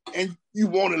 and you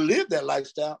want to live that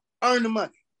lifestyle, earn the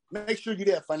money. Make sure you're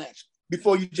there financially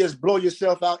before you just blow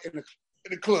yourself out in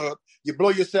the club. You blow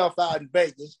yourself out in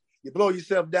Vegas. You blow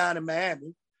yourself down in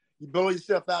Miami. You blow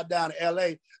yourself out down in LA.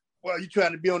 Well, you're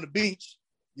trying to be on the beach.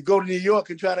 You go to New York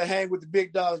and try to hang with the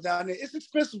big dogs down there. It's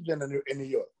expensive in New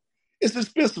York. It's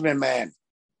expensive in Miami.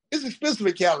 It's expensive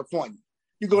in California.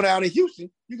 You go down to Houston,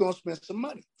 you're going to spend some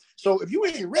money. So if you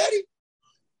ain't ready,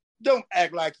 don't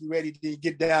act like you're ready to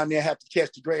get down there and have to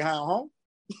catch the Greyhound home.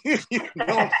 You know what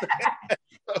I'm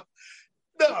saying?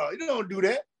 No, you don't do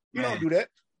that. You don't do that.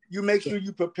 You make sure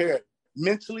you prepare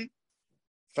mentally,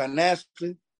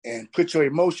 financially, and put your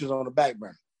emotions on the back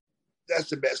burner. That's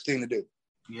the best thing to do.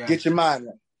 Yeah. Get your mind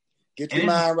right. Get your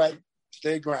mind right.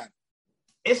 Stay grinding.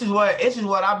 This is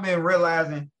what I've been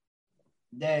realizing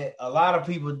that a lot of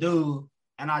people do,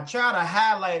 and I try to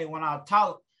highlight it when I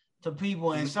talk to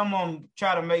people, and some of them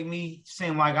try to make me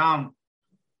seem like I'm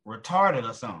retarded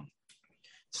or something.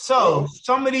 So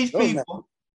some of these people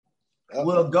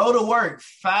will go to work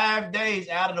 5 days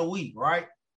out of the week, right?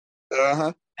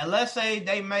 Uh-huh. And let's say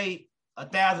they made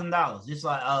 $1,000, just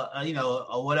like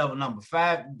or whatever number.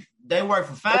 They work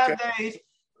for 5 days,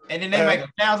 and then they make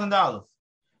 $1,000.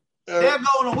 They'll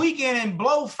go on the weekend and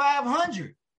blow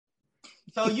 500.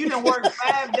 So you done work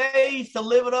 5 days to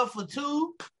live it up for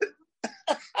 2,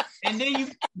 and then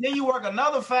you work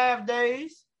another 5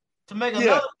 days to make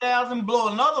another 1,000, blow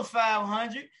another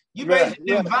 500. You basically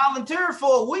been volunteer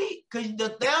for a week because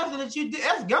the 1,000 that you did,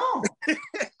 that's gone.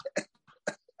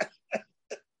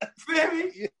 Feel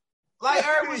me? Like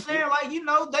Eric was saying,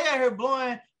 they out here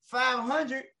blowing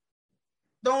 500,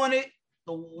 throwing it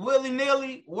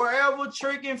willy-nilly, wherever,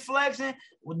 tricking, flexing,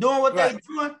 doing what they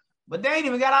doing, but they ain't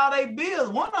even got all their bills.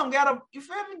 One of them got you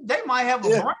feel me? They might have a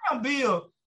brown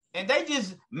bill, and they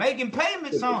just making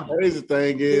payments on it. The crazy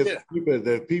thing is, people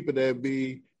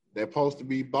that supposed to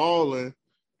be balling,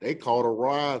 they caught a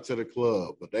ride to the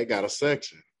club, but they got a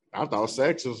section. I thought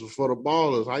sections was for the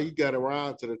ballers. How you got a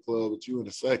ride to the club but you in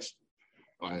the section?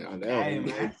 Like,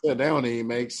 that don't even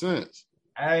make sense.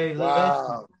 Hey,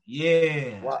 wow.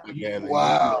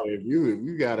 Wow. If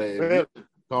you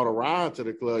caught a ride to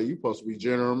the club, you supposed to be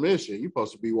general admission. You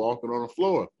supposed to be walking on the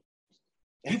floor.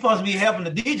 You supposed to be helping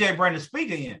the DJ bring the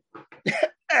speaker in.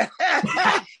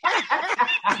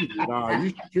 Nah, you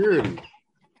security.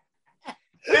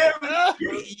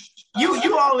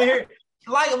 you over here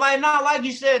like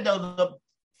you said though.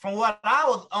 From what I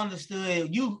was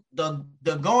understood,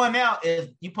 the going out is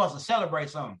you supposed to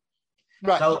celebrate something.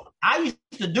 Right. So I used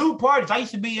to do parties. I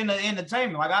used to be in the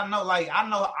entertainment. I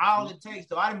know all it takes.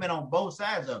 So I've been on both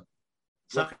sides of it.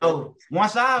 So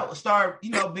once I start,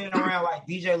 being around like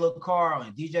DJ Lil Carl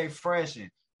and DJ Fresh and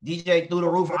DJ Through the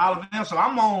Roof, all of them. So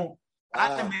I'm on.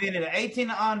 I've been in the 18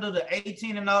 and under, the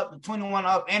 18 and up, the 21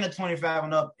 up, and the 25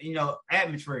 and up.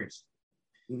 Atmospheres.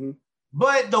 Mm-hmm.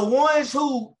 But the ones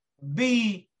who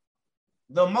be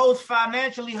the most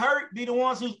financially hurt be the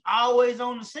ones who's always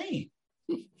on the scene.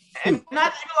 And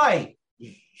not like,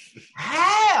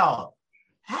 how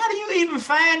do you even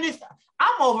find this?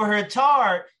 I'm over here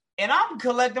tired, and I'm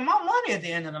collecting my money at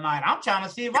the end of the night. I'm trying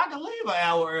to see if I can leave an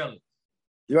hour early.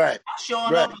 Right. I'm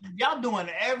showing up. Y'all doing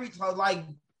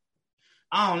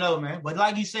I don't know, man. But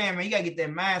like you saying, man, you got to get that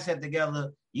mindset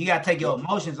together. You got to take your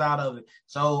emotions out of it.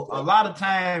 So a lot of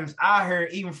times I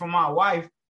heard, even from my wife,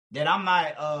 that I'm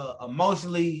not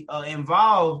emotionally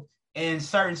involved in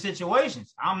certain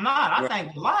situations. I'm not. I think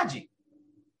with logic.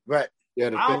 Right. Yeah,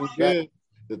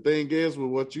 the thing is with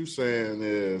what you saying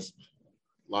is,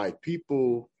 like,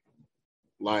 people,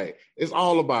 like, it's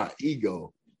all about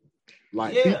ego.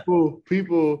 Like,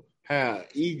 people have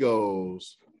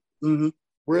egos,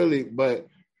 really, but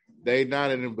they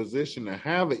not in a position to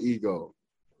have an ego.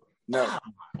 No.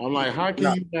 I'm like, how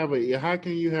can you have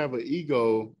an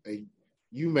ego and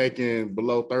you making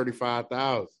below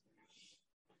 35,000?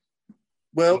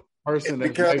 Well,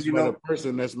 a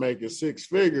person that's making six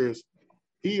figures,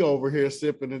 he over here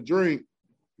sipping a drink,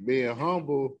 being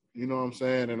humble. You know what I'm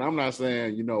saying? And I'm not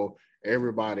saying,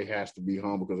 everybody has to be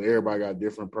humble because everybody got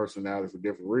different personalities for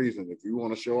different reasons. If you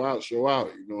want to show out, show out.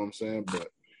 You know what I'm saying? But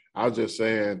I was just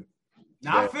saying.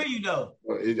 Now, I feel you though.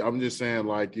 I'm just saying,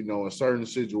 like, in certain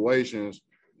situations,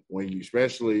 when you,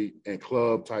 especially in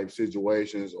club type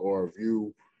situations, or if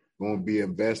you going to be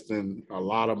investing a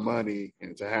lot of money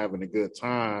into having a good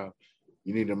time,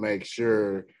 you need to make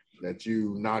sure that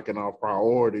you knocking off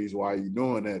priorities while you're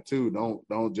doing that too.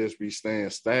 Don't just be staying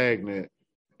stagnant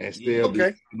and still be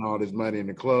spending all this money in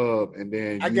the club. And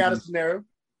then I got a scenario.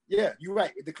 Yeah, you're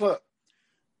right. At the club,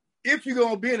 if you're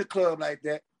gonna be in a club like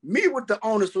that, meet with the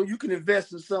owner so you can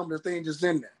invest in some of the things that's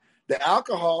in there. The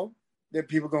alcohol that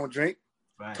people gonna drink,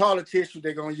 Right. Politicians,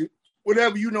 they're going to use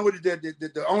whatever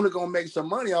that the owner going to make some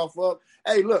money off of.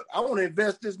 Hey, look, I want to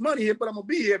invest this money here, but I'm going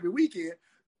to be here every weekend.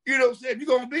 You know what I'm saying? If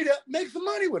you're going to be there, make some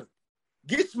money with it.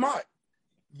 Get smart.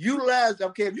 Utilize,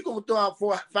 okay, if you're going to throw out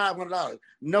 $500,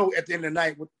 know at the end of the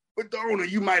night with the owner,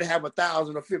 you might have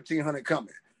 $1,000 or $1,500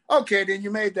 coming. Okay, then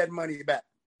you made that money back.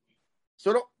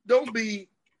 So don't be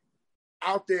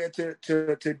out there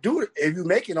to do it. If you're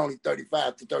making only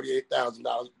 $35,000 to $38,000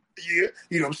 a year,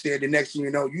 you know what I'm saying? The next thing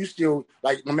you know, you still,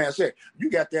 like my man said, you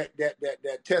got that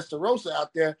Testarossa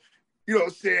out there. You know what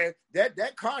I'm saying?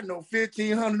 That car know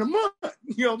 $1,500 a month.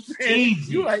 You know what I'm saying?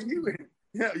 Easy. You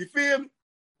feel me?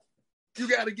 You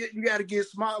gotta get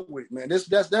smart with it, man. That's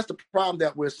the problem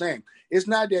that we're saying. It's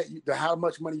not that how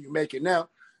much money you're making now,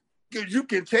 because you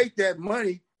can take that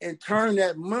money and turn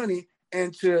that money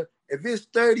into, if it's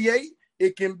 38,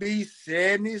 it can be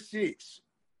 76.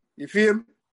 You feel me?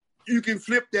 You can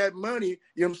flip that money,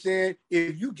 you know what I'm saying,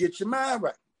 if you get your mind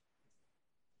right.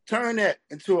 Turn that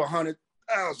into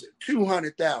 100,000,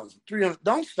 200,000, 300.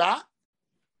 Don't stop,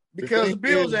 because the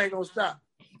bills ain't gonna stop.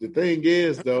 The thing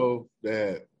is, though,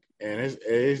 that, and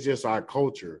it's just our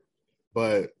culture,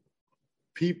 but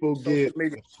people get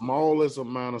the smallest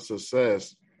amount of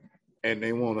success and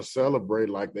they want to celebrate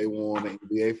like they won the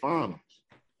NBA Finals.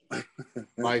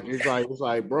 It's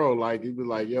like, bro, like you be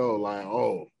like, yo, like,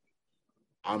 oh,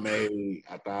 I made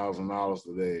 $1,000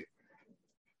 today.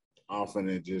 I'm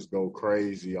finna just go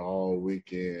crazy all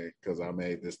weekend because I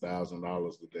made this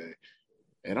 $1,000 today.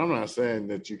 And I'm not saying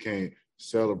that you can't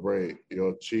celebrate your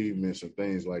achievements and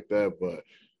things like that, but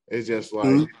it's just like,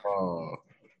 I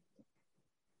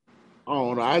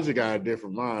don't know. I just got a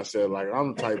different mindset. Like,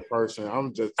 I'm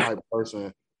just type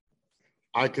person.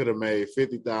 I could have made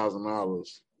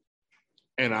 $50,000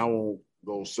 and I won't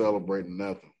go celebrating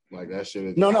nothing. Like, that shit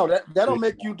is. No, that don't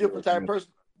make you a different type of person.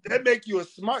 That make you a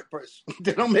smart person.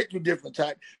 That don't make you a different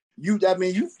type. You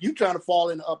trying to fall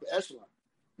in the upper echelon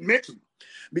mentally.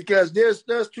 Because there's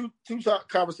two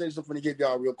conversations I'm going to give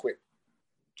y'all real quick.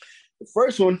 The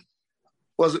first one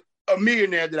was a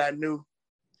millionaire that I knew,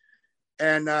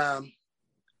 and up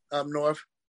north.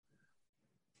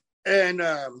 And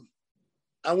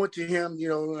I went to him,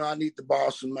 I need to borrow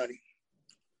some money.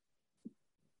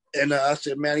 And I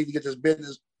said, man, I need to get this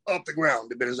business off the ground,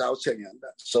 the business I was telling you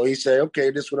about. So he said,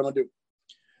 okay, this is what I'm going to do.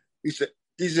 He said,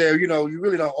 you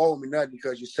really don't owe me nothing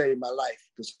because you saved my life,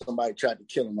 because somebody tried to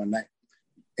kill him one night.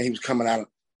 And he was coming out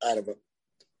of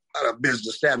a business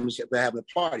establishment, having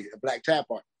a party, a black tie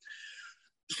party.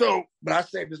 So, but I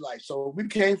saved his life. So we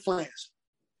became friends.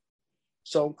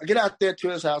 So I get out there to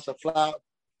his house. I fly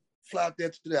out there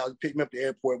to the house, pick me up at the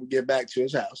airport. We get back to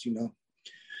his house,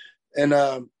 And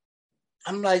I'm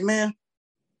like, man,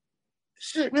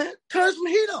 shit, man, turn some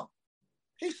heat on.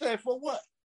 He said, for what?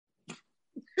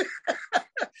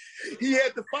 He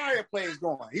had the fireplace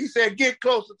going. He said, get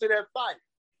closer to that fire.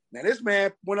 Now, this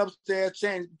man went upstairs,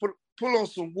 put on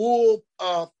some wool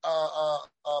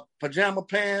pajama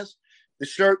pants, the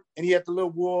shirt, and he had the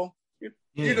little wool,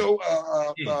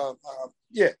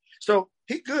 So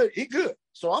he good.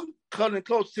 So I'm cutting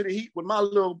close to the heat with my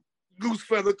little goose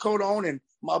feather coat on and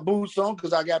my boots on,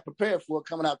 because I got prepared for it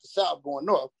coming out the south going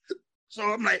north. So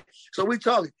I'm like, so we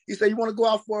talking. He said, you want to go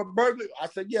out for a burger? I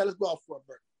said, yeah, let's go out for a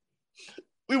burger.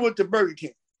 We went to Burger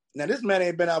King. Now, this man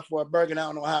ain't been out for a burger in I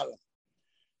don't know how long.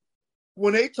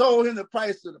 When they told him the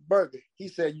price of the burger, he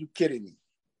said, you kidding me?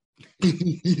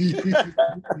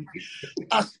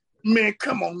 I said, man,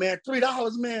 come on, man.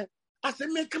 $3, man. I said,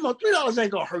 man, come on. $3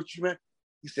 ain't going to hurt you, man.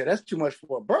 He said, that's too much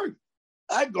for a burger.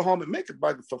 I'd go home and make a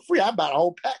burger for free. I bought a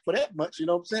whole pack for that much. You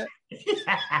know what I'm saying?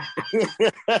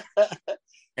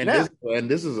 And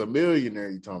this is a millionaire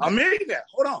you talking about. A millionaire.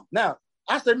 Hold on. Now,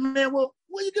 I said, man, well,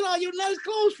 where you get all your nice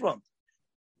clothes from?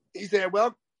 He said,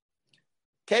 well,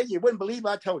 Kay, you wouldn't believe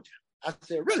I told you. I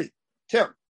said, really? Tell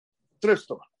me. Thrift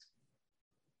store.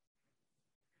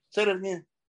 Say that again.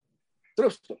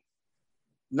 Thrift store.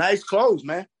 Nice clothes,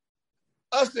 man.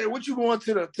 I said, what you going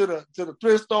to the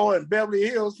thrift store in Beverly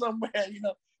Hills somewhere?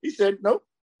 He said, nope,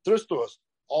 thrift stores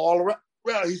all around.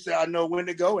 Well, he said, I know when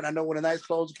to go and I know when the nice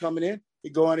clothes are coming in. He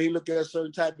go in, he look at a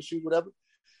certain type of shoe, whatever.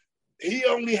 He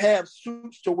only have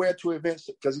suits to wear to events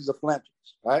because he's a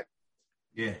philanthropist, right?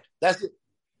 Yeah. That's it.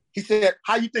 He said,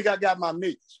 how you think I got my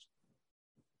millions?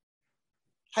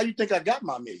 How you think I got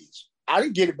my millions? I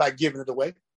didn't get it by giving it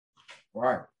away.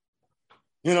 Right.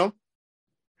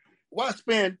 Why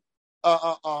spend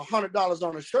 $100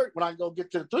 on a shirt when I can go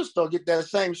get to the thrift store, get that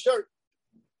same shirt,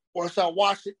 or so I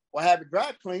wash it or have it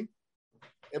dry clean,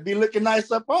 it'll be looking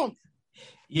nice up on me.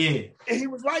 Yeah. And he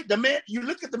was right. The man, you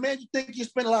look at the man, you think he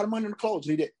spent a lot of money on the clothes.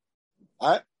 He did.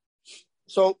 All right.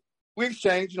 So we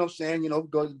exchange, you know what I'm saying? You know,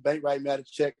 go to the bank, write me out a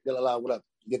check, whatever,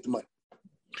 get the money.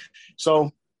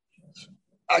 So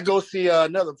I go see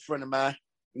another friend of mine,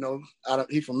 you know,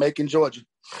 he's from Macon, Georgia.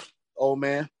 Old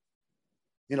man.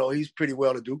 You know, he's pretty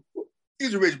well to do.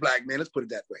 He's a rich black man, let's put it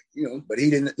that way, you know, but he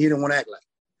didn't want to act like it.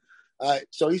 All right.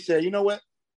 So he said, you know what?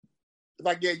 If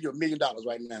I gave you $1 million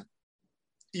right now,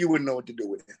 you wouldn't know what to do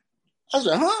with it. I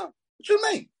said, huh? What you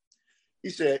mean? He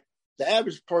said, the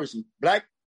average person, black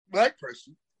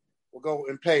person, will go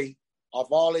and pay off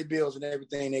all their bills and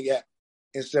everything they got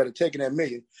instead of taking that $1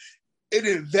 million. It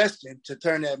investing to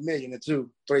turn that $1 million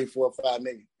into 3, 4, 5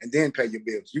 million and then pay your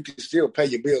bills. You can still pay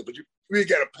your bills, but you really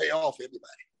got to pay off everybody.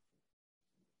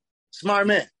 Smart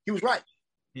man. He was right.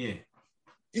 Yeah.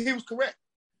 He was correct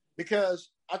because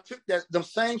I took them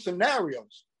same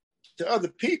scenarios to other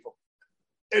people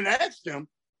and asked them,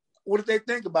 what did they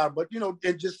think about it? But, you know,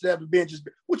 and just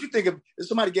what you think of if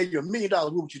somebody gave you $1 million,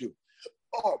 what would you do?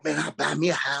 Oh, man, I'll buy me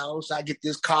a house. I get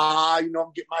this car, you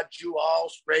know, get my Jew all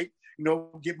straight, you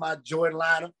know, get my Jordan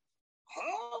liner.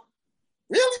 Huh?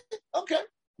 Really? Okay.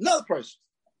 Another person.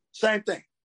 Same thing.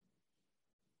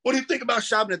 What do you think about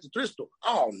shopping at the thrift store?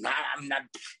 Oh, nah, I'm not.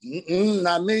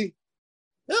 Not me.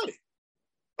 Really?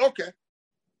 Okay.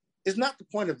 It's not the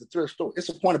point of the thrift store. It's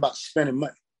the point about spending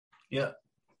money. Yeah.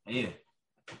 Yeah.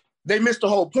 They missed the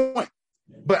whole point.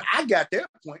 But I got their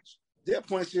points. Their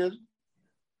points is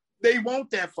they want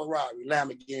that Ferrari,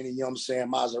 Lamborghini, you know what I'm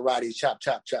saying, Maserati, chop,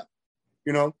 chop, chop.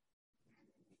 You know?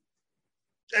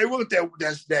 They want that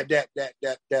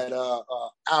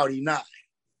Audi 9.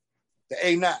 The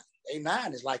A9.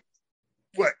 A9 is like,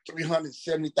 what,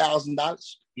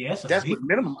 $370,000? Yes. That's with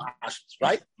minimum options,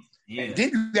 right? Yeah. And then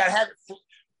you got to have it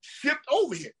shipped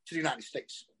over here to the United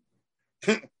States.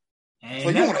 And so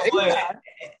you want what,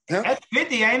 that's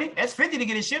 50, ain't it? That's 50 to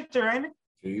get it shipped to, ain't it?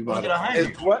 So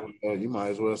you might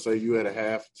as well say you had a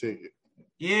half ticket.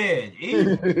 Yeah.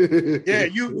 Yeah,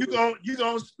 you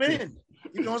gonna spend.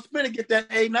 You're gonna spend and get that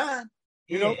A9.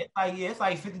 You know? It's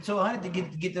like 50 to 100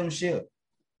 to get them shipped.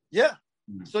 Yeah.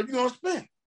 So you're gonna spend.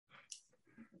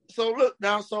 So look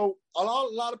now, so a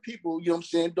lot of people, you know what I'm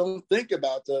saying, don't think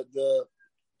about the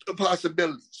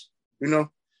possibilities, you know,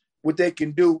 what they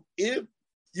can do if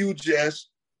you just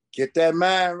get that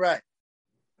mind right.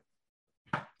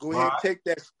 Go ahead and take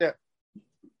that step.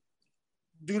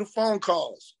 Do the phone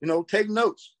calls, you know, take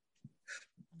notes.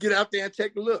 Get out there and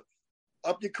take a look.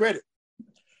 Up your credit.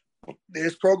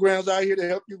 There's programs out here to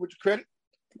help you with your credit.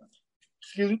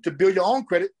 To build your own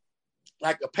credit,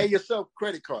 like a pay yourself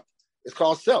credit card. It's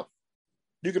called Self.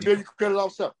 You can build your credit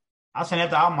off Self. I send that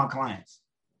to all my clients.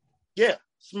 Yeah,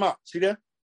 smart. See that?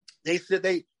 They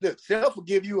said Self will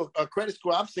give you a credit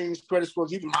score. I've seen credit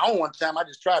scores, even my own one time. I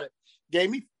just tried it.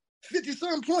 Gave me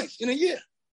 50-something points in a year.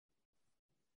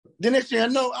 The next thing I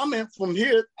know, I'm in from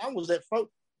here. I was at 4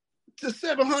 to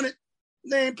 700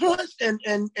 name points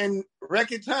and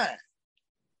record time.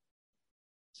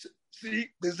 See,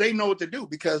 because they know what to do.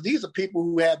 Because these are people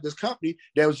who have this company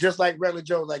that was just like regular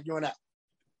Joe, like you and I.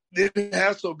 They didn't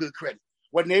have so good credit.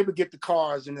 Wasn't able to get the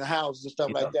cars and the houses and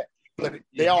stuff like that. But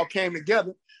they all came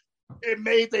together and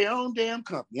made their own damn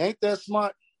company. Ain't that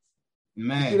smart?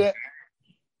 Man. You see that?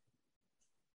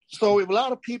 So if a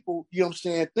lot of people, you know what I'm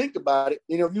saying, think about it,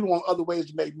 you know, if you want other ways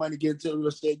to make money, get into the real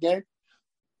estate game,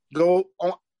 go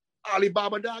on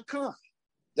Alibaba.com.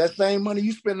 That same money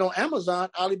you spend on Amazon,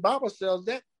 Alibaba sells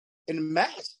that in the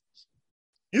masses.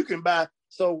 You can buy,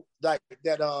 so like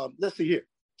that, let's see here.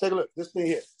 Take a look, this thing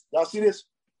here. Y'all see this?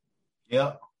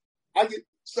 Yeah. I get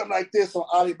something like this on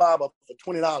Alibaba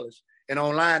for $20, and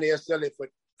online they'll sell it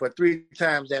for 3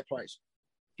 times that price.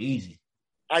 Easy.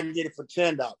 I can get it for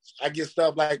 $10. I get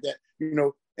stuff like that, you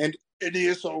know, and it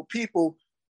is so people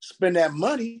spend that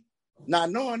money not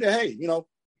knowing that, hey, you know,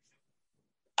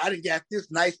 I didn't get this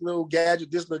nice little gadget,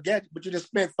 but you just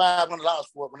spent $500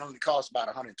 for it when it only costs about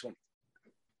 $120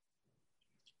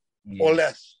 or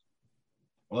less.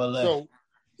 So,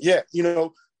 yeah, you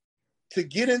know, to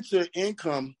get into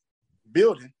income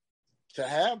building, to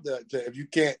have if you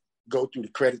can't go through the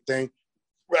credit thing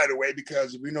right away,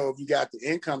 because we know if you got the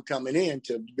income coming in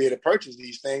to be able to purchase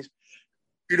these things,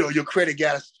 you know, your credit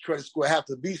score have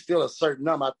to be still a certain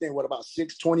number. I think, about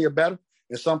 620 or better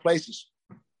in some places.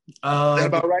 Is that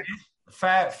about right?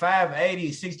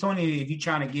 580, 620 if you're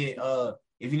trying to get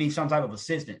if you need some type of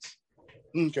assistance.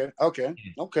 Okay.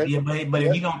 Yeah, but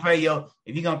if you're gonna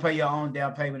pay your own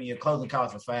down payment and your closing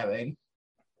costs for 580.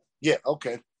 Yeah,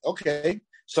 okay.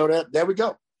 So there we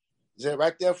go. Is that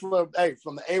right there from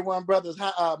the A1 Brothers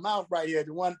mouth right here?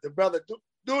 The brother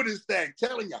do this thing,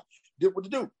 telling y'all what to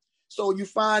do. So you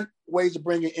find ways to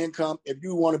bring in income if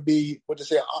you want to be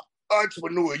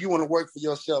entrepreneur, you want to work for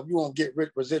yourself, you want to get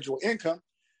rich residual income,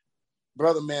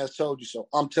 brother man told you so.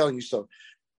 I'm telling you so.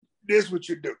 This is what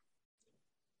you do.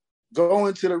 Go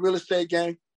into the real estate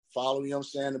game, follow, you know what I'm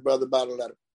saying, the brother by the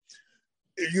letter.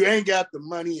 If you ain't got the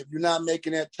money, if you're not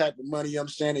making that type of money, you know what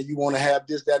I'm saying, and you want to have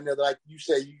this, that, and the other, like you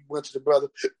say, you went to the brother,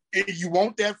 if you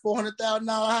want that $400,000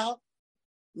 house,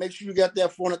 make sure you got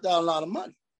that $400,000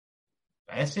 money.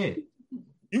 That's it.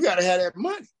 You got to have that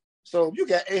money. So if you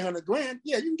got $800,000,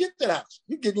 yeah, you can get that house.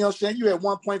 You get, you know what I'm saying, you at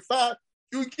 1.5,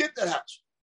 you can get that house.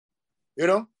 You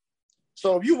know?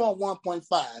 So if you want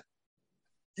 1.5,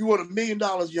 you want $1 million, you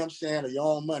know what I'm saying, of your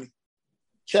own money,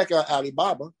 check out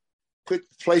Alibaba.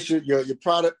 Place your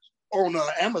product on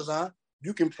Amazon.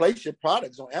 You can place your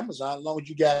products on Amazon as long as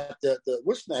you got the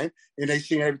what's the name, and they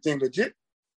see everything legit.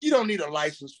 You don't need a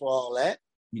license for all that.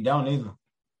 You don't either.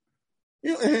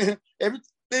 You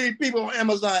know, people on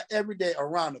Amazon every day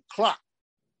around the clock.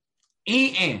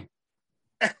 Eating.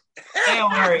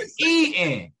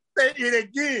 Eating. Say it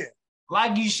again.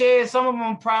 Like you said, some of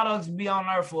them products be on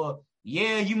there for,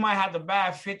 you might have to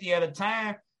buy 50 at a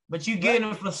time, but you get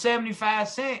them for 75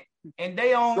 cents. And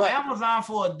they on Amazon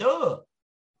for a dub.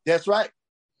 That's right.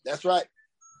 That's right.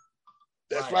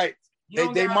 That's right.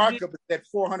 They mark up at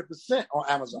 400% on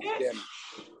Amazon. Yeah.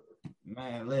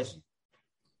 Man, listen.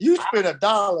 You spent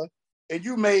 $1 and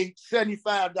you made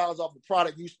 $75 off the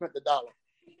product. You spent $1.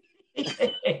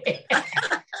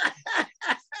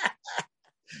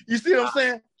 You see what I'm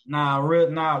saying?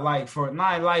 Like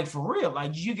for real.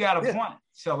 Like you got a point.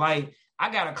 So like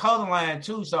I got a clothing line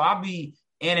too. So I be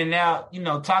in and out, you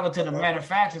know, talking to the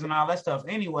manufacturers and all that stuff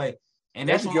anyway. And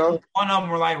that's one of them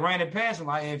were like ran it past me.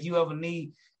 Like, if you ever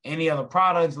need any other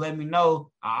products, let me know.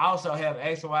 I also have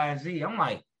X, Y, and Z. I'm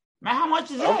like, man, how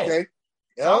much is that? Okay.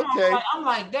 I'm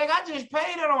like, dang, I just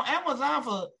paid it on Amazon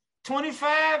for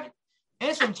 $25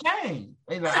 and some change.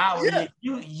 They like,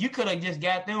 you could have just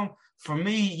got them for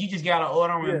me. You just got to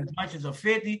order them in bunches of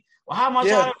 50. Well, how much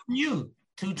are they from you?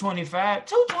 $225.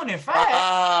 $225.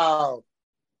 Wow.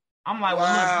 I'm like,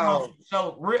 well,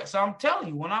 look, so I'm telling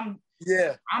you, when I'm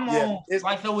on,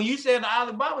 like, so when you said the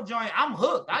Alibaba joint, I'm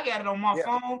hooked. I got it on my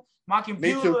phone, my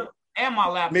computer, and my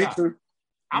laptop. Me too.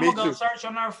 I'm going to go search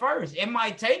on there first. It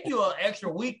might take you an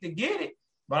extra week to get it,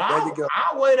 but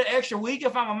I'll wait an extra week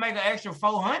if I'm going to make an extra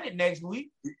 $400 next week.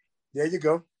 There you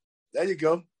go.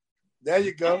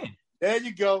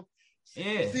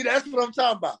 Yeah. See, that's what I'm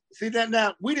talking about. See that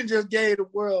now? We didn't just gave the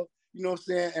world, you know what I'm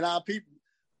saying, and our people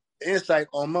insight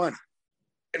on money.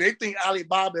 And they think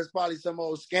Alibaba is probably some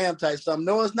old scam type something.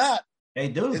 No, it's not. They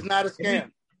do. It's not a scam.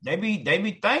 They be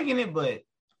thinking it, but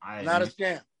not a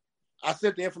scam. I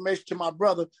sent the information to my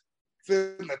brother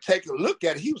to take a look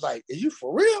at it. He was like, "Are you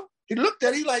for real?" He looked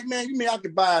at it. He like, "Man, you mean I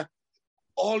could buy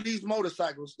all these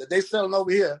motorcycles that they selling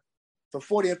over here for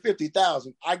 40 and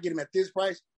 50,000? I get them at this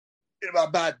price. If I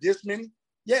buy this many,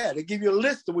 they give you a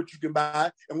list of what you can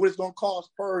buy and what it's going to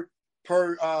cost per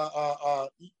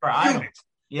item.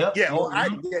 Yep. Yeah, or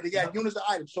item. Yeah, they got units of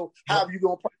items. So how are you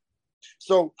going to price?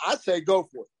 So I say go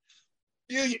for it.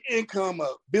 Build your income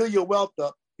up, build your wealth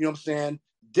up. You know what I'm saying?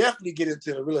 Definitely get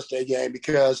into the real estate game,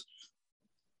 because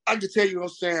I can tell you what I'm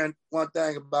saying. One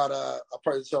thing about a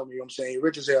person told me, you know what I'm saying,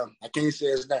 rich as hell. I can't say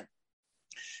his name.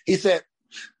 He said,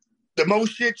 the more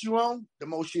shit you own, the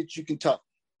more shit you can talk.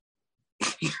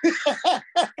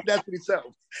 That's what he said.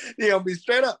 He'll be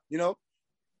straight up, you know.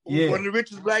 One of the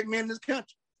richest black men in this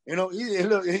country. You know,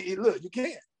 look, you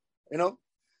can't. You know,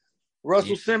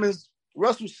 Russell Simmons'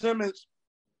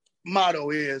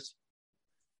 motto is,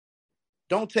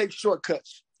 don't take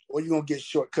shortcuts or you're going to get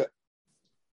shortcut.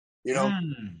 You know,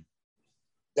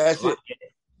 that's it.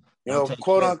 You know,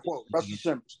 quote unquote, Russell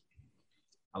Simmons.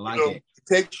 I like it. You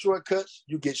take shortcuts,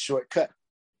 you get shortcut.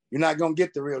 You're not going to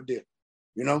get the real deal,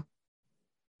 you know?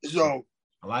 So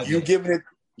you giving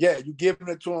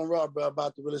it to him, Rob,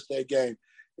 about the real estate game.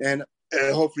 And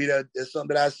hopefully that's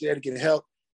something that I said can help,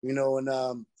 you know,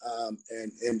 and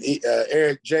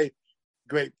Eric J,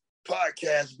 great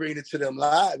podcast, bring it to them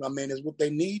live. I mean, it's what they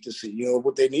need to see, you know,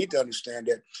 what they need to understand,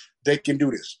 that they can do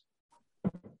this.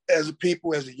 As a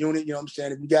people, as a unit, you know what I'm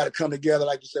saying? If you got to come together,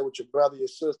 like you said, with your brother, your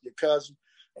sister, your cousin,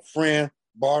 a friend,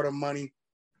 borrow the money,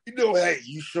 you know, hey,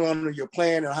 you show them your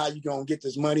plan and how you going to get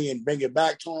this money and bring it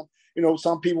back to them. You know,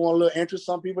 some people want a little interest,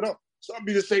 some people don't. Some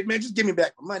people say, man, just give me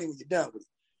back my money when you're done with it.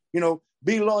 You know,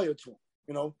 be loyal to them,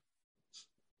 you know.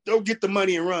 Don't get the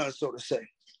money and run, so to say,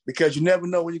 because you never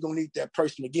know when you're going to need that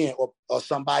person again or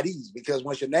somebody's, because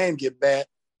once your name get bad,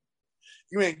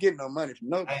 you ain't getting no money from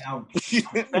nobody. Hey, I'm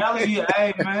telling you,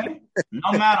 hey, man,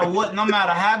 no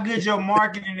matter how good your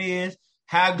marketing is,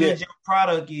 how good your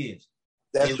product is,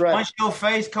 That's right. Once your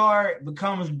face card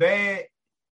becomes bad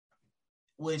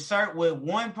with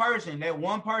one person, that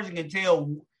one person can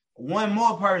tell one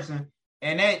more person,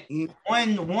 and that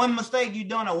one mistake you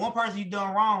done or one person you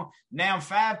done wrong, now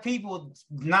 5 people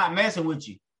not messing with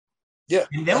you. Yeah.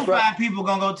 And them 5 people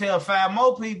gonna go tell 5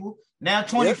 more people. Now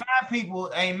 25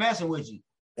 people ain't messing with you.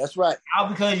 That's right. All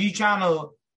because you trying to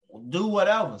do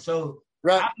whatever. So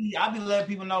right. I be letting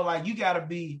people know, like, you gotta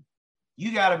be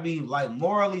like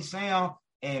morally sound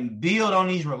and build on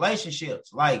these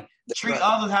relationships. Like, treat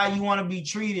others how you want to be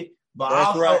treated, but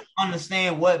also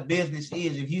understand what business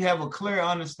is. If you have a clear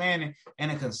understanding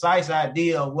and a concise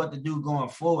idea of what to do going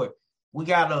forward, we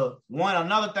gotta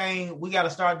another thing, we gotta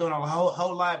start doing a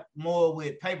whole lot more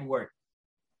with paperwork.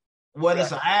 Whether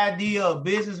it's an idea, a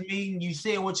business meeting, you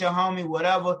sit with your homie,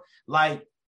 whatever, like,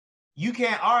 you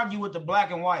can't argue with the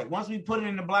black and white. Once we put it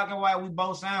in the black and white, we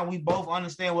both sign, we both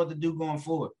understand what to do going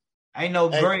forward. Ain't no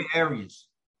gray areas.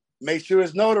 Make sure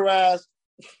it's notarized.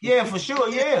 Yeah, for sure.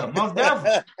 Yeah, most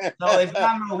definitely. So if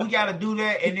we got to do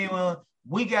that, and then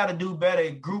we got to do better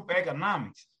at group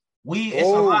economics. A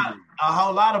whole lot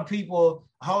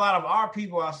of our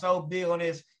people are so big on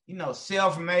this,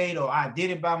 self-made, or I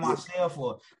did it by myself,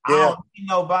 or I don't need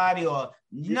nobody, or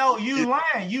you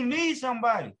lying. You need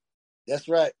somebody. That's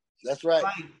right. That's right.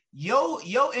 Like,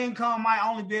 your income might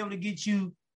only be able to get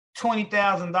you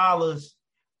 $20,000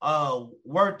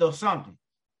 worth of something.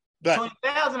 Right.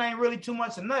 20,000 ain't really too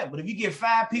much of nothing, but if you get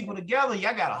 5 people together,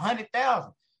 y'all got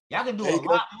 100,000. Y'all can do a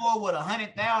lot more with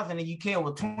 100,000 than you can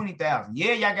with 20,000.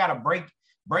 Yeah, y'all got to break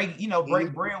bread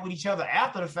with each other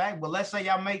after the fact. But let's say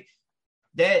y'all make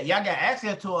that, y'all got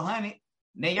access to 100,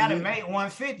 then y'all done made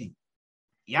 150.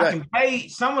 Y'all can pay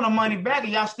some of the money back,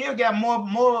 and y'all still got more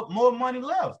money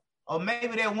left. Or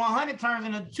maybe that 100 turns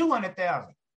into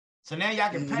 200,000. So now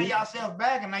y'all can pay yourself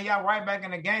back, and now y'all right back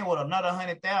in the game with another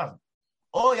 100,000.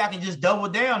 Or y'all can just double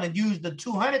down and use the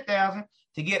 200,000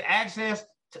 to get access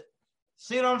to.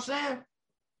 See what I'm saying?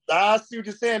 I see what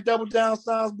you're saying. Double down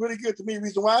sounds really good to me.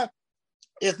 Reason why?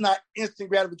 It's not instant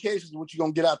gratification is what you're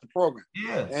going to get out the program.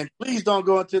 Yeah. And please don't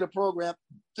go into the program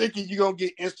thinking you're going to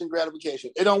get instant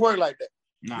gratification. It don't work like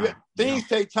that. Things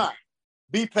take time.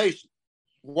 Be patient.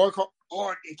 Work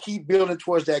hard and keep building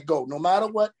towards that goal. No matter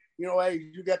what, hey,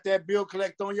 you got that bill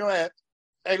collect on your ass.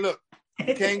 Hey, look.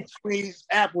 You can't squeeze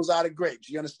apples out of grapes.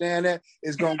 You understand that?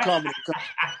 It's going to come.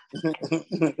 You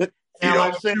know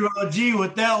what I'm saying? G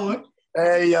with that one.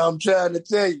 Hey, I'm trying to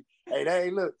tell you. Hey,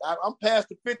 look, I'm past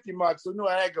the 50 mark, so you know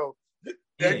how that go.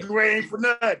 That gray ain't for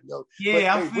nothing, though.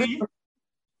 Yeah, but,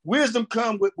 wisdom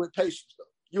come with patience, though.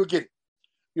 You'll get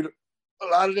it. A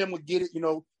lot of them will get it,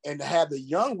 and to have the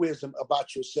young wisdom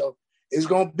about yourself is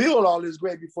going to build all this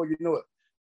gray before you know it.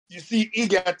 You see, he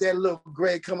got that little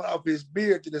gray coming off his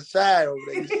beard to the side over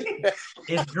there.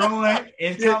 It's growing.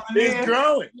 It's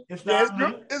growing.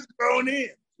 It's growing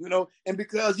in, and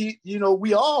because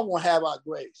we all gonna have our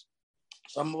grays.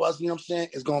 Some of us,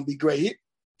 it's gonna be gray here,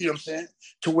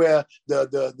 to where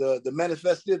the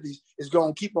manifestivities is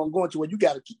gonna keep on going to where you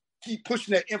gotta keep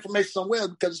pushing that information somewhere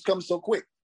because it's coming so quick.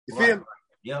 You feel me?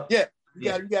 Yep. Yeah.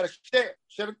 You gotta share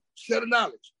the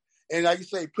knowledge. And like you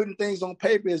say, putting things on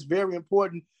paper is very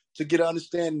important to get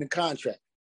understanding the contract.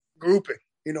 Grouping,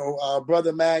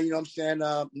 brother man,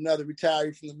 another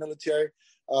retiree from the military,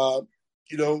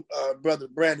 brother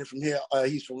Brandon from here,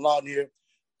 he's from Lawton here.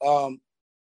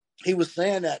 He was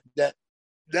saying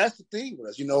that's the thing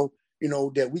with us,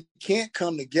 that we can't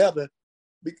come together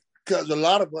because a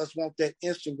lot of us want that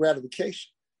instant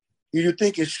gratification. You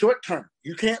think it's short term.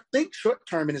 You can't think short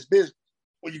term in this business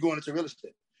when you're going into real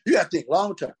estate. You got to think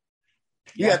long term.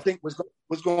 You got to think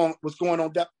what's going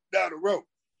on down the road,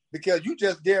 because you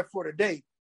just there for today.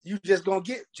 You just gonna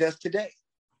get just today.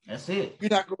 That's it. You're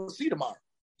not gonna see tomorrow.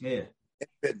 Yeah, in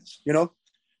business,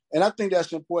 and I think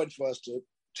that's important for us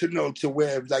to know, to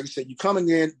where, like you said, you coming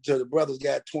in to the brothers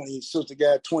got 20, sister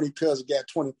got 20, cousin got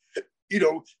 20,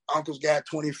 uncles got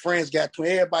 20, friends got 20.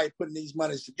 Everybody putting these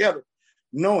monies together,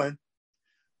 knowing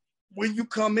when you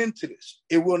come into this,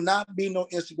 it will not be no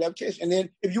instant gratification. And then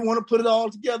if you want to put it all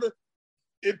together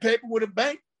in paper with a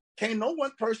bank, can't no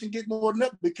one person get more than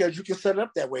that, because you can set it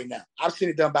up that way now. I've seen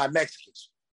it done by Mexicans.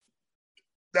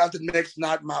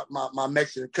 Not my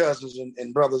Mexican cousins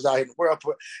and brothers out here in the world,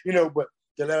 but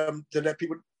to let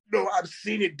people know, I've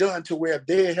seen it done to where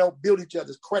they help build each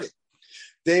other's credit.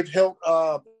 They've helped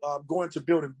go into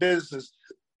building business,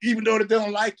 even though they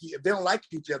don't like you. If they don't like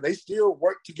each other, they still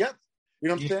work together. You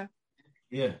know what I'm saying?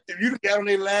 Yeah. If you got on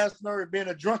their last nerve being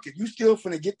a drunkard, you still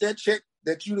finna get that check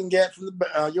that you didn't get from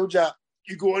your job.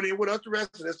 You go in there with us, the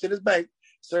rest of us to this bank.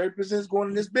 30% is going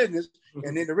in this business,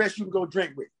 and then the rest you can go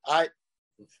drink with. All right.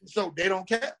 So they don't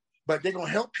care. But they're going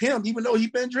to help him, even though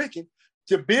he's been drinking,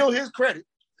 to build his credit,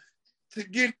 to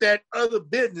get that other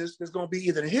business that's going to be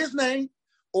either in his name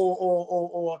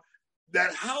or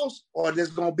that house, or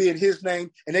that's going to be in his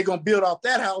name, and they're going to build off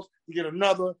that house to get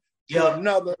another,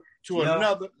 another,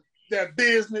 that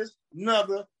business,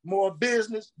 another, more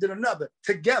business, then another,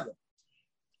 together.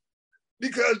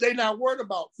 Because they're not worried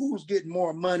about who's getting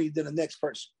more money than the next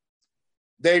person.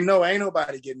 They know ain't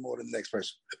nobody getting more than the next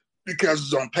person because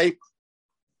it's on paper.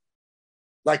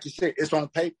 Like you said, it's on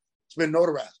paper. It's been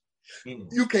notarized. Mm.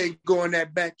 You can't go in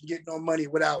that bank and get no money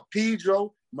without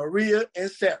Pedro, Maria, and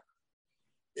Sarah.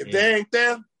 If they ain't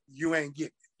there, you ain't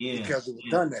getting it because it was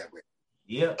done that way.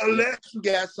 Yeah. Unless you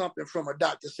got something from a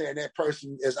doctor saying that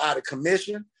person is out of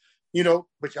commission,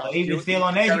 but y'all even still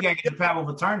on that, you got to get the power of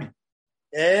attorney.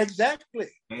 Exactly.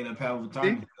 Get the power of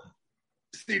attorney.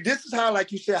 See, this is how,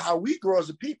 like you said, how we grow as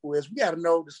a people is we got to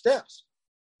know the steps.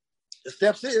 The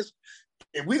steps is,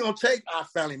 if we're going to take our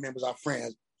family members, our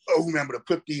friends, or whomever to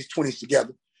put these 20s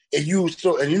together,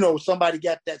 and somebody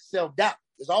got that self-doubt.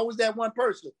 There's always that one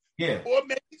person, or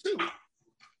maybe two,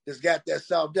 that's got that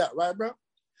self-doubt, right, bro?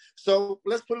 So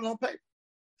let's put it on paper.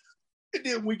 And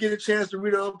then we get a chance to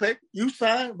read it on paper. You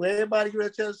sign, where everybody get a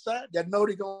chance to sign. That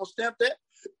notary going to stamp that.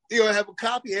 You're going to have a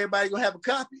copy. Everybody going to have a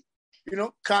copy.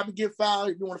 Copy get filed.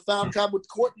 If you want to file a copy with the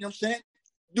court, you know what I'm saying?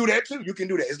 Do that too. You can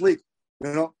do that. It's legal.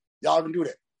 Y'all can do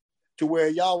that to where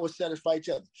y'all will satisfy each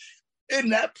other.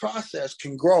 And that process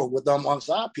can grow with amongst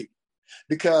our people.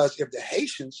 Because if the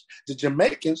Haitians, the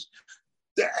Jamaicans,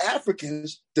 the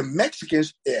Africans, the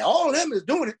Mexicans, all of them is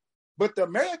doing it, but the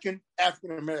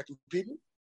African-American people,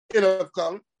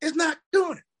 color, is not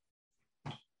doing it.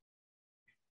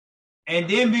 And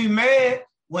then be mad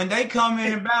when they come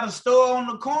in and buy the store on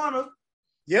the corner.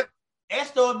 Yep. That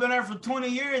store been there for 20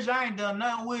 years. I ain't done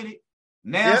nothing with it.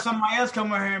 Now somebody else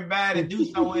come over here and buy it and do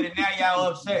something with it. Now y'all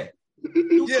upset.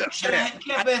 You should have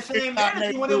kept that same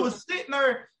energy when it was sitting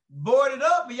there boarded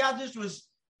up, and y'all just was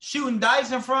shooting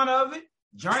dice in front of it,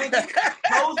 drinking,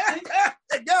 toasting.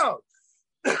 Go.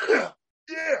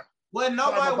 Wasn't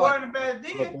nobody worrying about it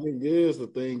then.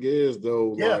 The thing is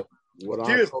though, like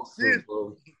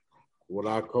what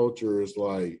our culture is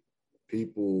like,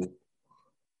 people,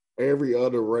 every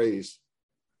other race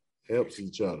helps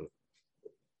each other.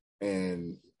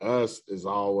 And us is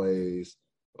always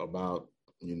about,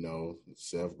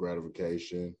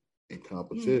 self-gratification and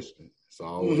competition. It's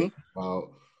always about,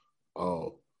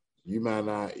 you might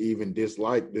not even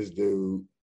dislike this dude,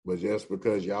 but just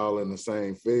because y'all in the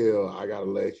same field, I got to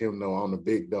let him know I'm the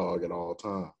big dog at all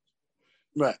times.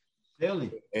 Right.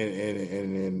 Really? And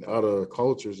in other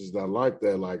cultures, it's not like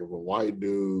that. Like if a white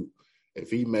dude, if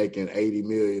he making $80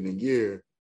 million a year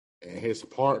and his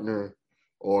partner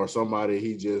or somebody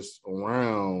he just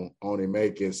around only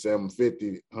making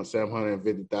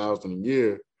 $750,000 a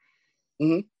year,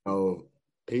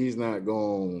 he's not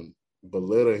going to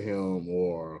belittle him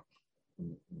or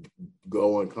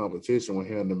go in competition with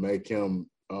him to make him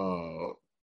to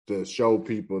show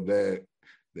people that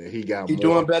he got he more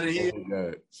doing better than he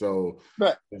got. So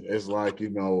it's like,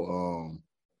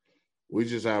 we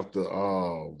just have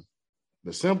to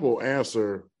the simple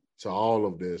answer to all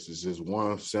of this is just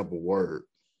one simple word.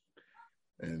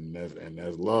 And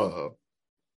that's love.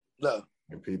 Love.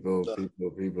 And people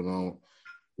don't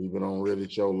really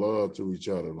show love to each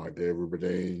other. Like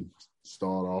everybody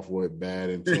start off with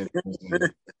bad intentions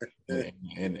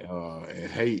and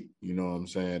hate. You know what I'm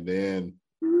saying? Then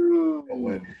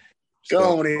when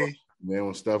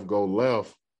stuff go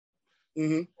left,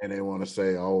 and they want to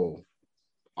say, "Oh,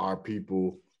 our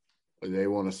people," they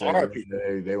want to say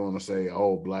they want to say,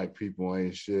 "Oh, black people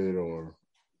ain't shit," or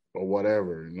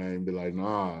whatever, and they be like,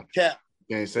 "Nah, Cap.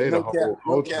 You can't say the whole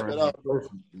culture.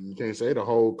 You can't say the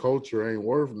whole culture ain't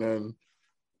worth nothing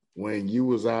when you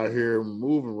was out here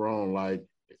moving wrong. Like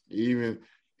even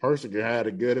person could have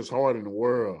the goodest heart in the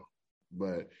world,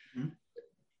 but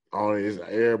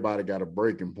everybody got a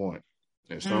breaking point.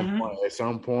 At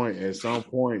some point,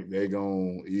 they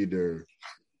gonna either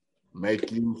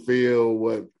make you feel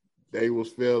what they was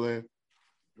feeling,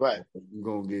 right? You're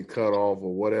gonna get cut off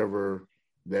or whatever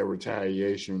their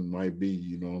retaliation might be.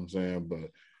 You know what I'm saying? But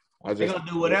they're gonna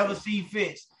do whatever see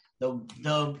fits to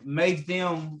make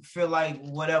them feel like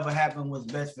whatever happened was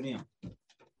best for them.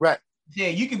 Right. Yeah,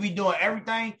 you could be doing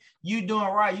everything you doing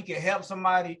right. You can help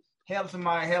somebody.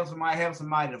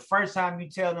 The first time you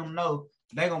tell them no,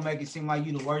 they're gonna make it seem like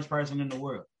you the worst person in the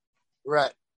world.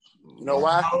 Right. You know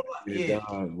why?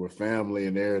 With family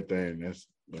and everything.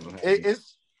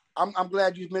 I'm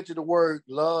glad you mentioned the word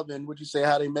love and what you say,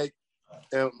 how they make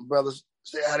brothers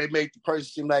say how they make the person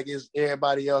seem like it's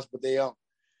everybody else, but they don't.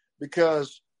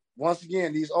 because once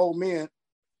again, these old men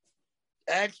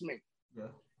asked me. Yeah.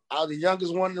 I was the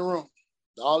youngest one in the room.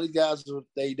 All these guys,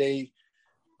 they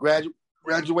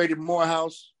graduated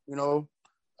Morehouse,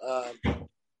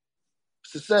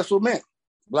 successful men,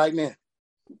 black men.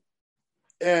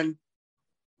 And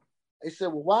they said,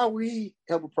 well, why we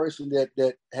help a person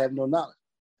that have no knowledge?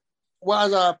 Why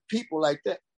is our people like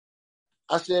that?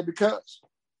 I said, because.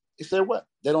 He said, what?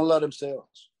 They don't love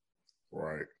themselves.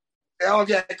 Right. They all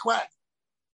get quiet.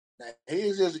 Now,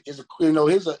 here's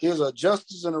a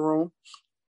justice in the room.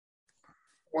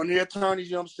 One of the attorneys,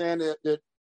 you know what I'm saying, that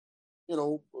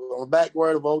on the back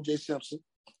word of O.J. Simpson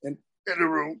in the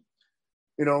room,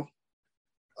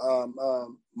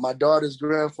 my daughter's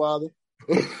grandfather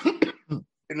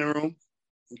in the room,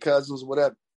 and cousins,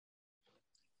 whatever.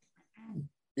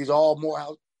 These are all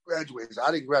Morehouse graduates.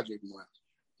 I didn't graduate from Morehouse.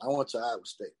 I went to Iowa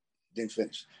State. Didn't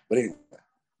finish. But anyway.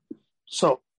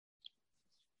 So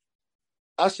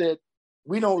I said,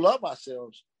 we don't love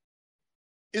ourselves.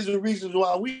 Is the reasons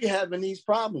why we having these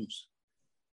problems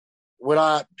with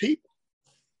our people.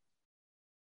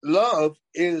 Love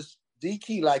is the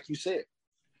key, like you said.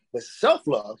 But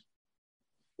self-love,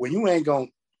 when you ain't going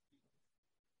to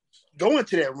go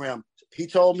into that realm, he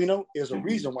told me no, there's a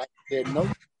reason why he said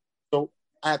no. So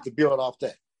I have to build off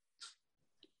that.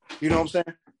 You know what I'm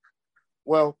saying?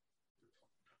 Well,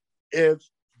 if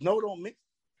no don't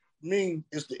mean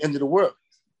it's the end of the world,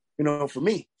 for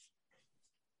me,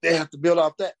 they have to build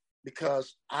off that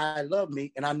because I love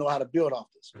me and I know how to build off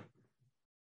this.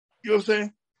 You know what I'm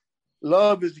saying?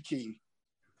 Love is the key.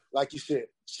 Like you said,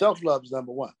 self-love is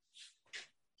number one.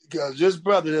 Because this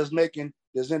brother that's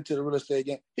into the real estate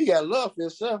game, he got love for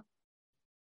himself.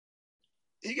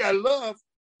 He got love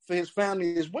for his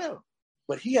family as well.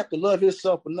 But he have to love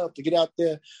himself enough to get out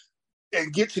there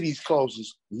and get to these closings,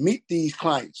 meet these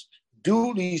clients,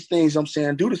 do these things, I'm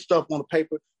saying, do the stuff on the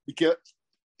paper because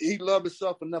he loved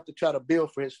himself enough to try to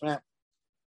build for his family.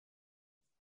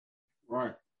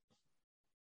 Right.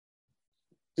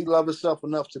 He loved himself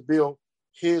enough to build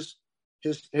his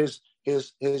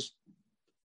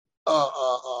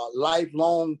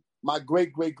lifelong, my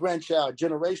great-great-grandchild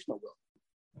generational wealth.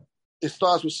 It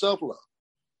starts with self-love.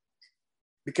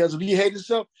 Because if he hated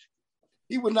himself,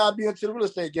 he would not be into the real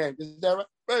estate game. Is that right?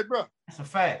 Hey, bro. That's a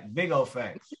fact. Big old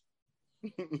fact.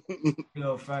 Big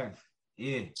old fact.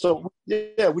 Yeah. So,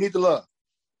 yeah, we need to love.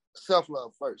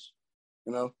 Self-love first,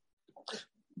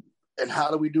 And how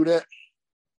do we do that?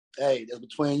 Hey, that's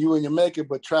between you and your maker,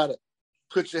 but try to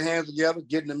put your hands together,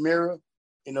 get in the mirror,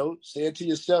 say it to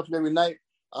yourself every night.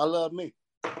 I love me.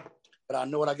 But I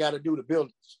know what I got to do to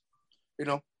build this,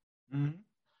 Mm-hmm.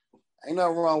 Ain't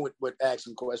nothing wrong with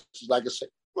asking questions. Like I said,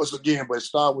 once again, but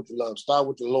start with the love, start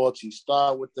with the loyalty,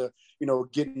 start with the,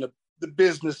 getting the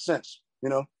business sense,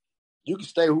 You can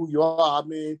stay who you are. I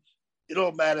mean, it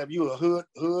don't matter if you a hood,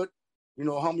 a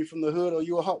homie from the hood or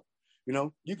you a hoe.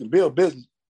 You can build business.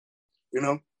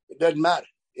 It doesn't matter.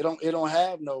 It don't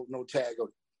have no tag on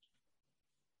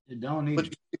it. It don't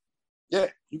need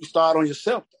it. You can start on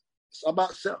yourself. It's all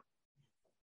about self.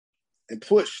 And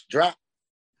push, drop,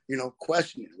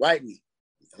 questioning, writing.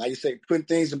 Like you say, putting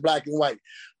things in black and white.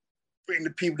 Bring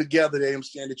the people together that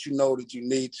understand that that you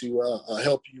need to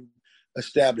help you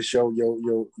establish your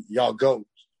goals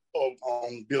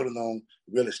on building on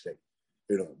real estate.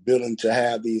 Building to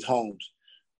have these homes,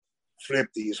 flip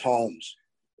these homes,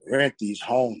 rent these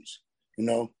homes,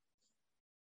 And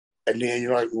then,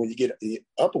 when you get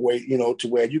up a way, to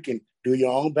where you can do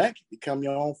your own banking, become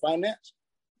your own finance.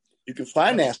 You can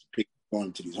finance the people going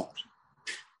into these homes.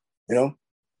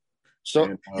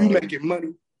 So you making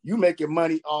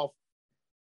money off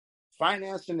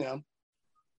financing them.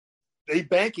 They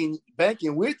banking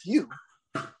with you.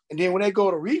 And then when they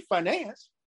go to refinance,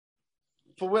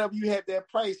 for whatever you had that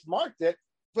price marked at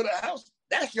for the house,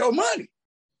 that's your money.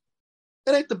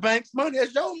 It ain't the bank's money,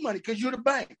 that's your money because you're the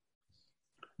bank.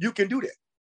 You can do that.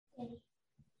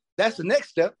 That's the next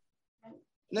step.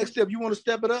 Next step, you want to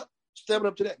step it up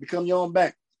to that. Become your own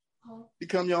bank.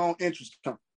 Become your own interest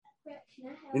company.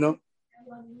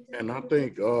 And I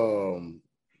think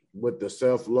with the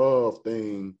self-love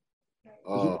thing,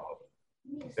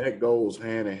 that goes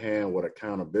hand in hand with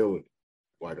accountability.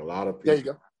 Like a lot of people, there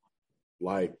you go.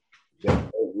 Like they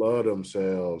don't love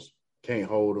themselves, can't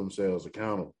hold themselves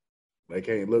accountable. They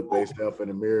can't look themselves in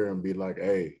the mirror and be like,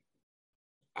 "Hey,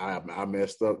 I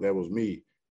messed up. That was me."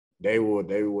 They would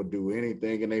do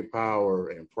anything in their power,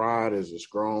 and pride is a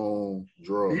strong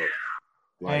drug.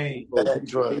 Like, bad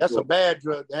drug. That's a bad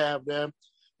drug to have, man.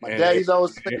 My daddy's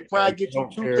always saying pride gets you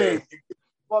two things. You get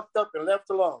fucked up and left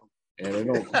alone. and they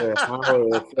don't care how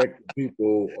it affects the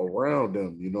people around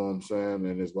them. You know what I'm saying?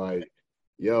 And it's like,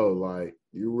 yo, like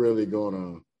you really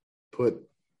gonna put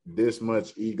this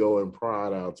much ego and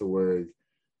pride out to where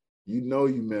you know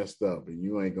you messed up and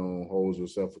you ain't gonna hold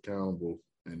yourself accountable,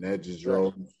 and that just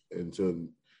drove into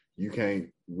you can't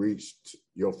reach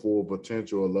your full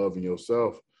potential of loving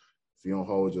yourself if you don't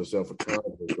hold yourself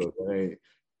accountable. Because it ain't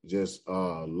just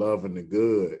loving the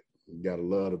good. You gotta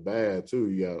love the bad too.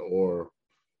 You gotta or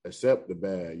accept the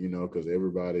bad, you know, because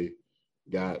everybody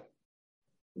got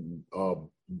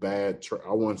bad.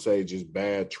 I wouldn't say just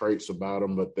bad traits about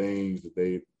them, but things that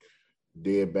they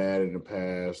did bad in the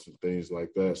past and things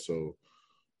like that. So,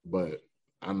 but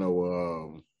I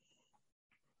know.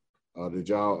 Did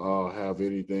y'all have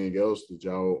anything else that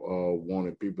y'all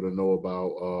wanted people to know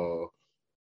about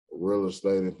real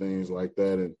estate and things like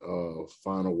that, and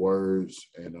final words,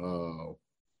 and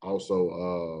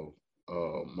also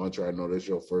Montreal, I know this is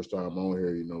your first time on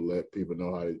here, you know, let people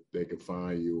know how they can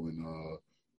find you and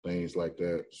things like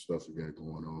that, stuff you got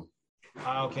going on.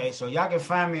 Okay, so y'all can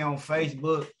find me on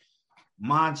Facebook.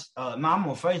 I'm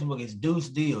on Facebook. It's Deuce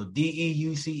Deal,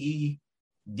 DEUCE.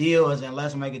 Deal as in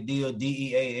let's make a deal,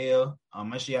 DEAL.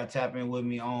 Make sure y'all tap in with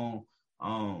me on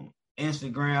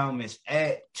Instagram. It's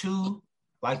 @2,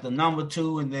 like the number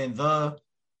 2, and then the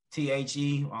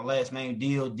THE. My last name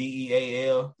Deal,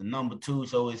 DEAL, the number 2,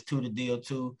 so it's 2 the deal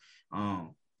 2.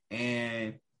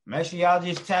 And make sure y'all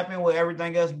just tap in with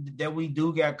everything else that we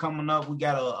do got coming up. We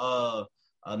got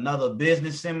another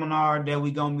business seminar that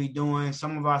we're going to be doing.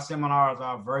 Some of our seminars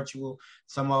are virtual.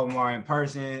 Some of them are in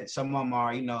person. Some of them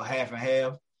are, half and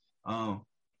half.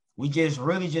 We just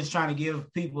really just trying to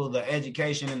give people the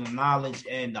education and the knowledge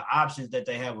and the options that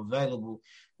they have available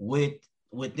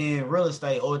within real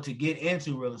estate or to get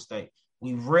into real estate.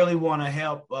 We really want to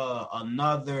help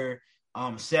another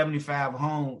 75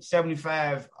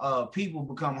 people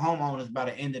become homeowners by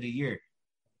the end of the year.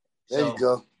 There you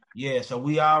go. Yeah, so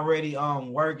we already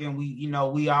working.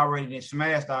 We already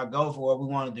smashed our goal for where we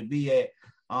wanted to be at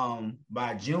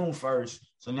by June 1st.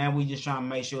 So now we just trying to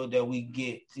make sure that we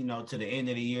get to the end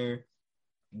of the year,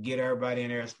 get everybody in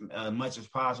there as much as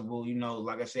possible.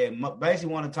 Like I said,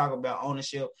 basically want to talk about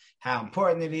ownership, how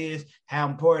important it is, how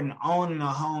important owning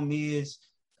a home is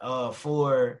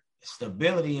for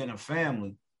stability in a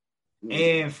family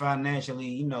and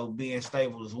financially, being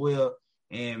stable as well.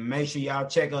 And make sure y'all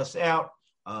check us out.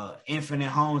 Infinite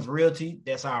Homes Realty,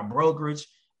 that's our brokerage.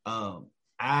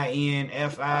 INFINITE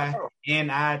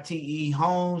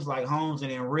Homes, like homes,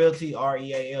 and then realty,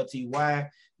 REALTY.com.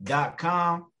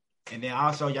 And then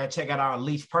also y'all check out our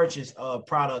lease purchase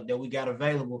product that we got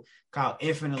available called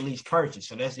Infinite Lease Purchase.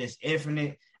 So that's just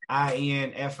Infinite,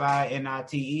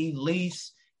 INFINITE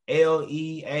lease,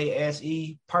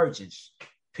 LEASE purchase,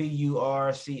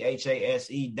 PURCHASE.com.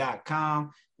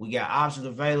 We got options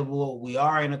available. We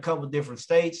are in a couple different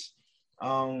states.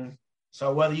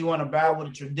 So whether you want to buy with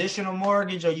a traditional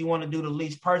mortgage or you want to do the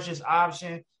lease purchase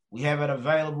option, we have it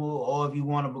available. Or if you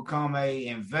want to become an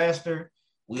investor,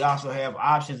 we also have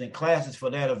options and classes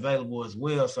for that available as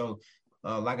well. So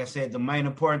like I said, the main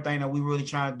important thing that we really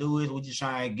trying to do is we just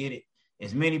trying to get it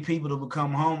as many people to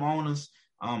become homeowners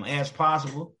as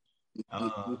possible.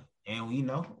 And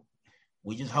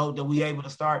we just hope that we're able to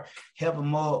start helping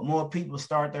more people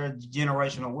start their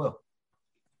generational wealth.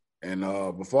 And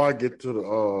before I get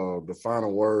to the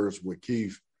final words with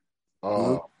Keith,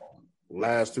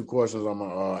 last two questions I'm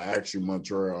gonna ask you,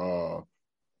 Montreal.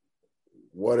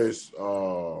 What is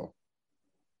the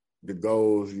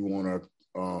goals you want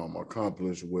to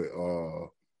accomplish with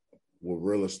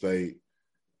real estate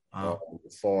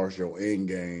as far as your end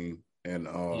game, and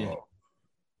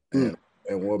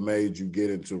what made you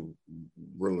get into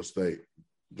real estate?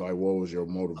 Like, what was your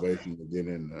motivation to get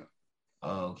in that?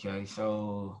 Okay,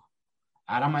 so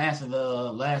I'm gonna answer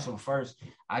the last one first.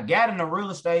 I got into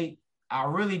real estate. I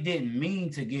really didn't mean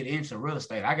to get into real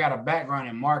estate. I got a background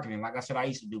in marketing. Like I said, I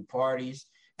used to do parties,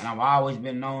 and I've always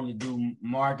been known to do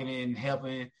marketing,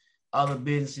 helping other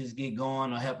businesses get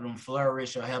going, or helping them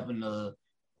flourish, or helping the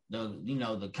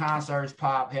concerts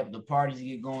pop, helping the parties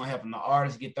get going, helping the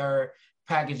artists get their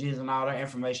packages and all that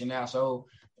information out. So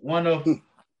one of the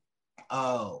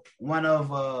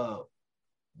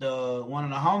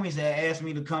homies that asked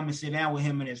me to come and sit down with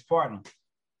him and his partner.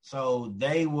 So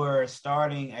they were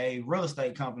starting a real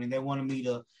estate company. They wanted me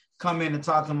to come in and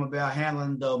talk to them about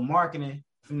handling the marketing,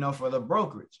 for the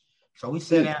brokerage. So we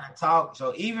sat down and talked.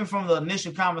 So even from the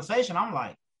initial conversation,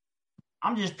 I'm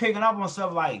just picking up on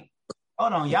stuff like,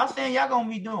 hold on, y'all saying y'all gonna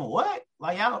be doing what?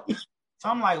 Like y'all. So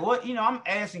I'm like, what? I'm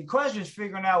asking questions,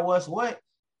 figuring out what's what.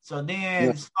 So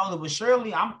then slowly but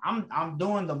surely, I'm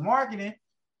doing the marketing.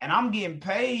 and I'm getting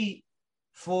paid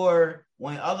for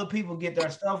when other people get their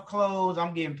stuff closed.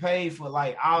 I'm getting paid for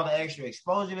like all the extra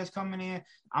exposure that's coming in.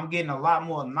 I'm getting a lot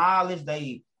more knowledge.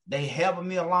 They helping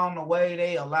me along the way.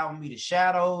 They allowing me to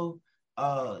shadow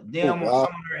them on some of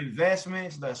their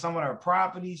investments, some of their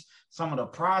properties, some of the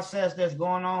process that's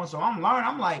going on. So I'm learning.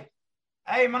 I'm like,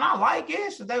 hey man, I like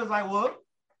it. So they was like, well,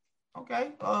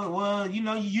 okay, well,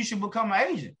 you should become an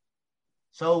agent.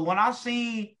 So when I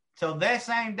seen, so that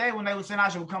same day when they were saying I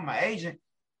should become an agent,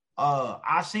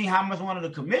 I seen how much one of the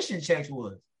commission checks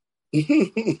was. I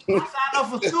signed up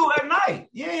for school at night.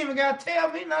 You ain't even got to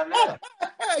tell me nothing else.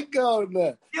 Go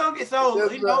now. You don't get, so,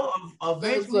 that's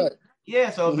eventually, right.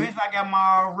 Eventually I got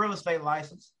my real estate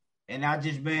license, and I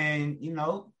just been,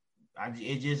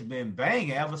 it just been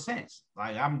banging ever since.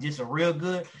 Like, I'm just a real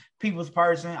good people's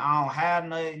person. I don't have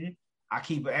nothing. I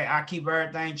keep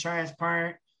everything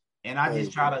transparent. And I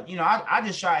just try to, I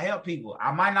just try to help people.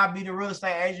 I might not be the real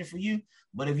estate agent for you,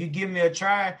 but if you give me a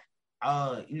try,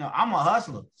 I'm a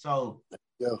hustler. So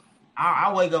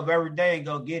I wake up every day and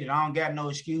go get it. I don't got no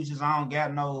excuses. I don't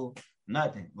got no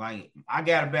nothing. Like, I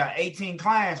got about 18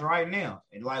 clients right now.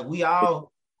 And like,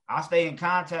 I stay in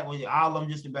contact with all of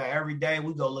them just about every day.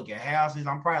 We go look at houses.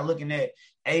 I'm probably looking at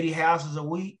 80 houses a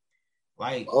week.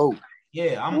 Like,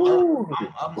 yeah, I'm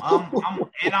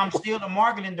still the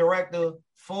marketing director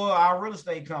for our real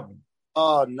estate company.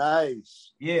 Oh,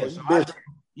 nice. Yeah,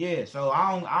 so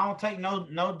I don't take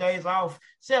no days off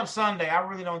except Sunday. I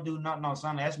really don't do nothing on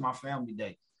Sunday. That's my family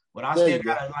day. But I still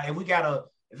gotta, like,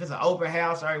 if it's an open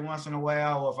house every once in a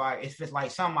while, or if it's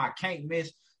like something I can't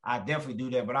miss, I definitely do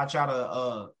that. But I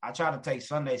try to take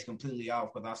Sundays completely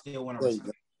off because I still want to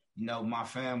respect, my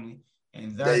family,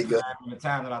 and that's the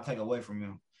time that I take away from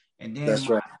them. And then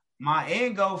my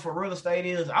end goal for real estate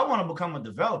is I want to become a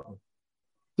developer.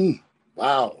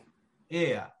 Wow.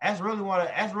 Yeah, that's really where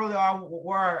I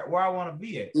want to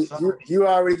be at. So, you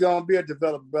already gonna be a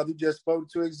developer, brother. You just spoke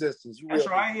to existence. That's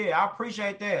right. Yeah, I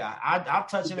appreciate that. I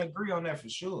touch and agree on that for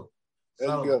sure. There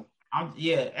you go.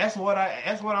 That's what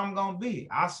I'm gonna be.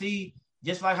 I see,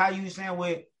 just like how you saying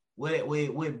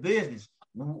with business.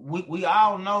 We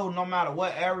all know, no matter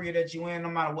what area that you in, no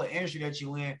matter what industry that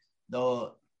you in,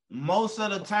 most of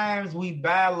the times we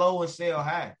buy low and sell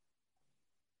high.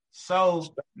 So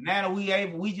now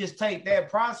that we just take that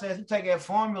process, we take that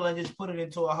formula and just put it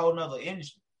into a whole nother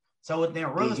industry. So within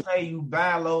real estate, you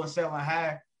buy low and selling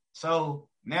high. So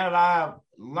now that I'm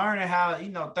learning how,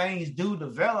 things do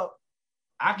develop,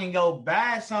 I can go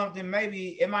buy something.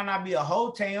 Maybe it might not be a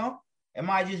hotel. It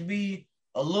might just be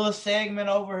a little segment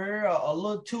over here, a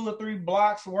little 2 or 3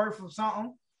 blocks worth of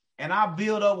something. And I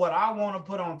build up what I want to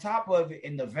put on top of it,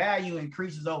 and the value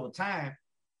increases over time,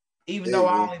 even though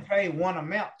I only pay one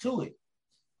amount to it.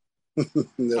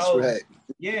 That's right.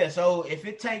 Yeah, so if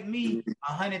it take me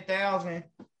 $100,000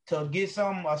 to get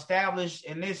something established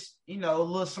in this,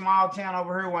 little small town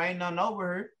over here where ain't nothing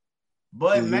over here,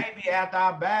 but maybe after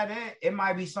I buy that, it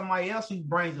might be somebody else who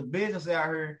brings a business out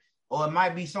here, or it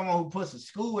might be someone who puts a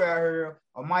school out here,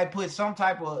 or might put some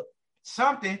type of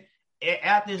something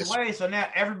out this way. So now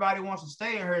everybody wants to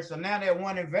stay in here. So now that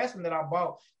one investment that I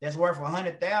bought that's worth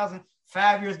 $100,000,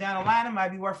 5 years down the line, it might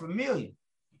be worth $1 million.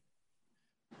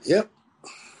 Yep.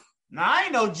 Now I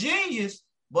ain't no genius,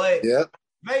 but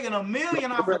making $1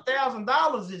 million off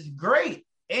 $1,000 is great,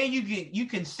 and you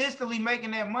consistently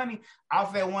making that money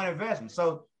off that one investment.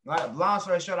 So, like, long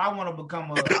story short, I want to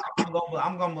become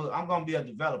I'm gonna be a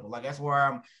developer. Like, that's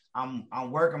where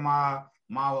I'm working my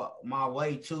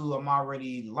way to. I'm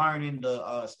already learning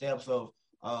the steps of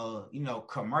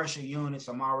commercial units.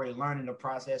 I'm already learning the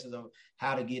processes of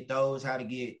how to get those, how to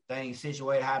get things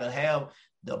situated, how to have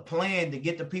the plan to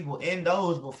get the people in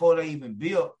those before they even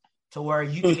built, to where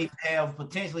you can even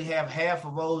potentially have half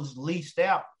of those leased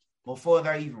out before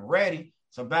they're even ready.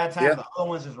 So by the time the other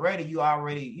ones is ready, you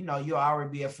already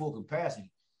be at full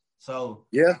capacity. So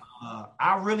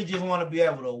I really just want to be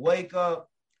able to wake up,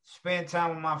 spend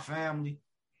time with my family,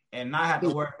 and not have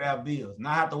to worry about bills,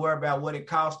 not have to worry about what it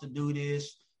costs to do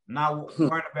this, not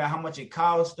worrying about how much it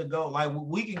costs to go. Like,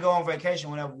 we can go on vacation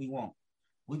whenever we want.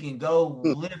 We can go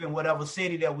live in whatever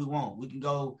city that we want. We can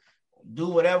go do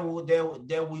whatever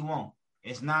that we want.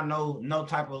 It's not no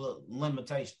type of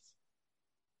limitations.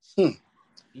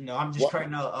 I'm just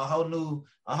creating a whole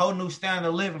new standard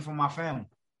of living for my family.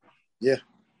 Yeah.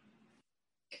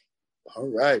 All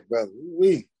right, brother.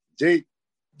 G.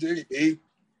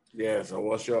 Yeah. So,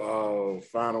 what's your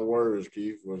final words,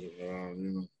 Keith?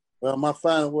 Well, my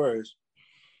final words.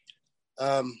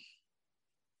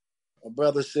 My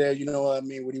brother said, what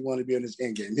do you want to be in his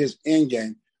end game? His end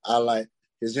game, I like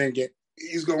his end game.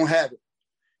 He's gonna have it.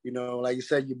 Like you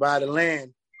said, you buy the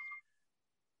land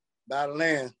buy the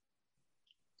land.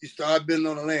 You start building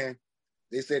on the land.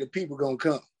 They say the people gonna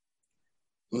come.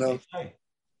 You know,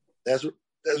 that's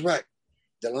right.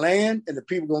 The land and the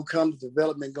people gonna come. The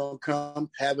development gonna come.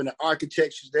 Having the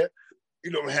architectures there,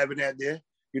 having that there.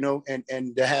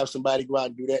 And to have somebody go out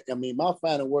and do that. I mean, my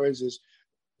final words is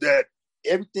that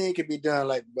everything can be done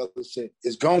like the brother said.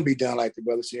 It's gonna be done like the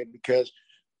brother said, because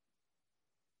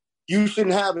you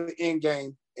shouldn't have an end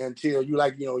game until you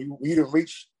done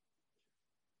reach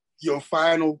your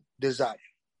final desire.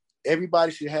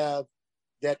 Everybody should have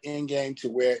that end game to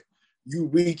where you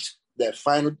reach that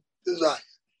final desire.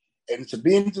 And to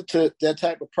be into that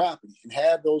type of property and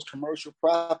have those commercial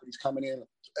properties coming in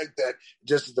like that,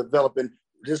 just developing,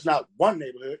 just not one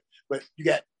neighborhood, but you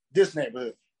got this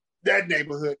neighborhood, that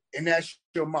neighborhood, and that's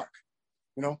your mark,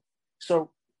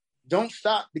 So don't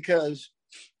stop because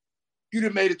you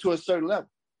done made it to a certain level.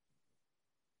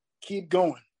 Keep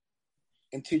going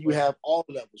until you have all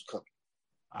levels covered.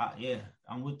 Yeah,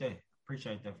 I'm with that.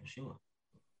 Appreciate that for sure.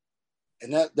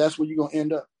 And that's where you're going to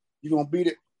end up. You're going to beat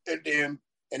it at the end.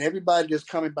 And everybody that's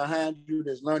coming behind you,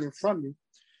 that's learning from you,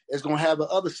 is going to have the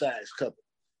other sides covered.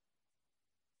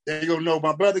 They're going to know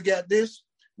my brother got this,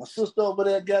 my sister over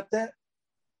there got that,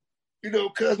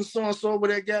 cousin so-and-so over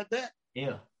there got that.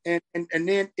 Yeah. And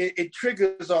then it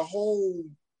triggers a whole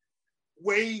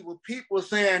wave of people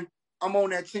saying, I'm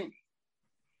on that team.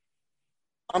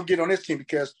 I'm getting on this team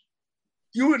because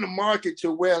you in the market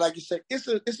to where, like you said, it's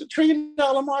a $1 trillion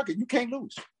market. You can't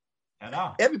lose. At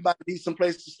all. Everybody needs some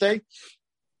place to stay.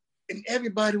 And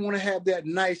everybody want to have that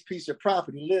nice piece of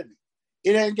property living.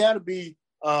 It ain't got to be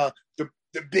the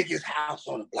biggest house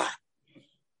on the block.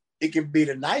 It can be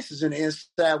the nicest in the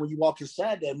inside when you walk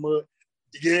inside that mud.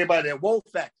 You get everybody that woe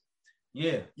factor.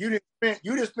 Yeah. You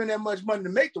didn't spend that much money to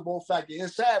make the woe factor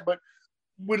inside, but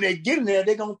when they get in there,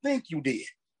 they're going to think you did.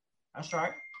 That's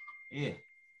right. Yeah.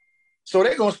 So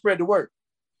they're going to spread the word.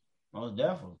 Most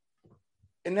definitely.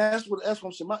 And that's what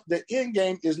I'm saying. The end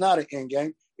game is not an end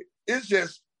game. It's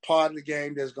just part of the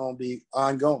game that's going to be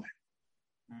ongoing.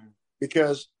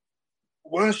 Because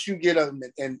once you get up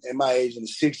in my age, in the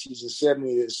 60s and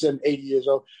 70s, 80 years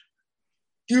old,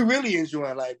 you really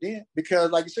enjoying life then.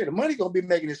 Because like you said, the money going to be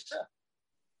making itself.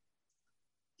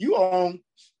 You own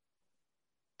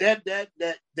that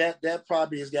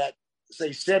property has got,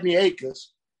 say, 70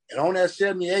 acres. And on that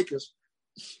 70 acres,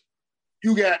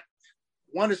 you got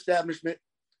one establishment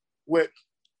with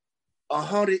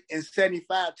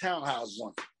 175 townhouses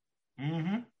on it.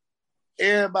 Mm-hmm.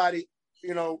 Everybody,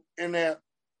 in there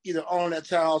either own that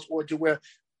townhouse or to where,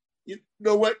 you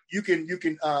know what, you can to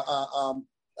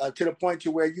the point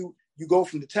to where you go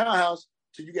from the townhouse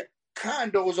to you get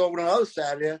condos over on the other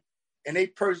side there, and they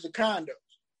purchase the condos.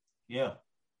 Yeah.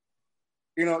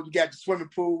 You got the swimming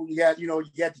pool, you got the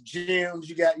gyms,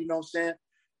 you got, you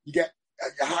got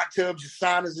your hot tubs, your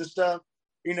saunas and stuff,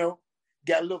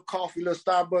 got a little coffee, little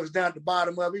Starbucks down at the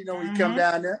bottom of it, when you come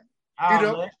down there,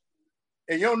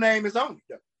 and your name is on it,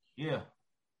 though. Yeah.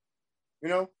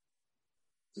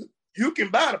 You can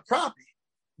buy the property,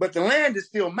 but the land is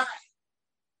still mine.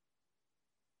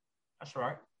 That's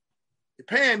right. You're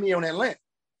paying me on that land.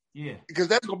 Yeah. Because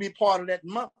that's going to be part of that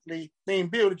monthly thing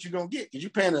bill that you're going to get, because you're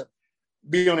paying to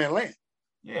be on that land.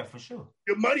 Yeah, for sure.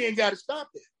 Your money ain't got to stop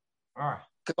there. All right.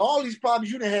 Because all these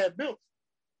properties you done had built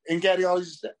and got all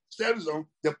these settings on,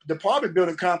 the apartment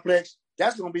building complex,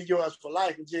 that's going to be yours for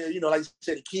life until, like you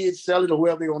said, the kids sell it or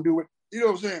whoever they're going to do it. You know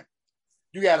what I'm saying?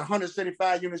 You got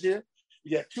 175 units here.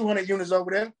 You got 200 units over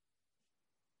there.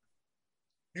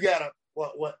 You got a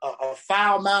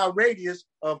 5-mile radius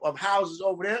of houses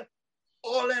over there.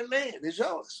 All that land is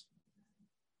yours.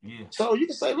 Yeah. So you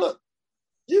can say, look,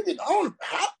 you can own a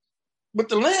house, but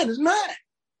the land is mine.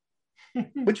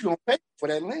 But you're going to pay for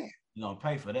that land. You're going to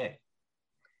pay for that.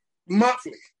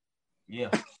 Monthly.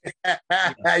 Yeah.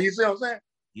 You see what I'm saying?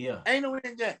 Yeah. Ain't no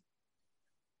end game.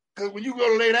 Because when you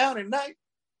go to lay down at night,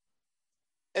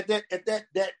 at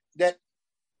that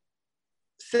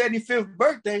 75th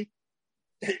birthday,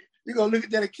 you're going to look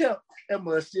at that account. That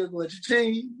must still going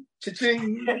cha-ching,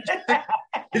 cha-ching.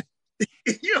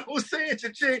 You know what I'm saying?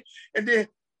 Cha-ching. And then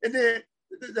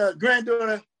the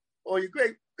granddaughter or your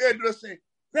great-granddaughter saying,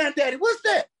 Granddaddy, what's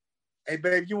that? Hey,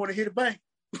 baby, you want to hit a bank?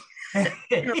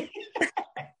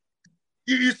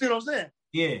 You see what I'm saying?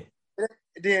 Yeah.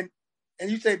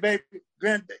 And you say, baby,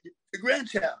 the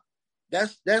grandchild,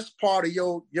 that's part of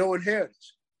your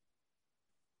inheritance.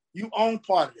 You own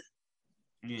part of it.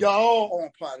 Yeah. Y'all own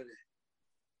part of it.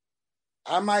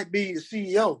 I might be the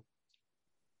CEO,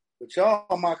 but y'all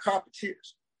are my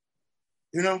carpeters.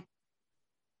 And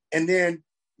then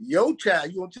your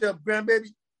child, you gonna tell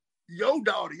grandbaby, your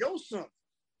daughter, your son,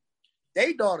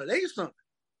 they daughter, they son.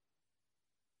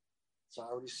 It's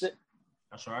already set.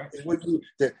 That's right. It's with you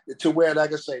to where,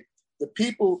 like I say, the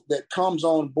people that comes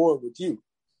on board with you,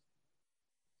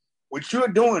 what you're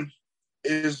doing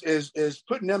is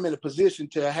putting them in a position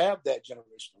to have that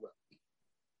generational wealth.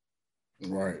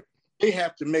 Right. They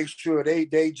have to make sure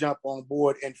they jump on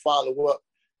board and follow up,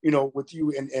 with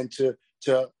you and to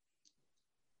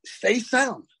stay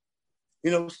sound,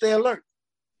 stay alert,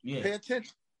 pay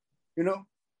attention,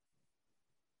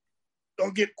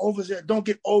 Don't get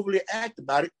overly act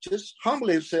about it. Just humble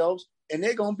themselves, and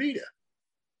they're gonna be there.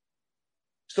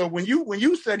 So when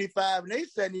you 75 and they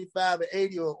 75 or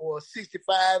 80 or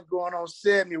 65 going on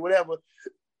 70, whatever,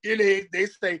 they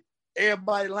say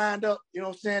everybody lined up,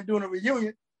 doing a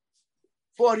reunion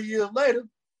 40 years later,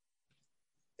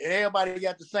 and everybody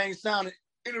got the same sound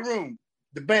in the room.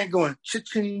 The band going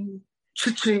cha-ching,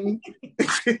 cha-ching.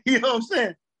 You know what I'm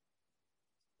saying?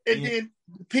 And then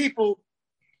the people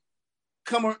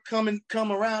come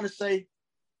around and say,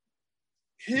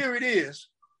 here it is.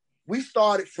 We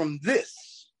started from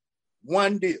this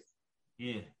one deal.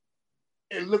 Yeah.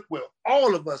 And look where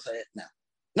all of us are at now.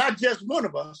 Not just one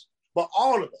of us, but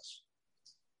all of us.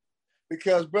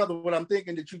 Because, brother, what I'm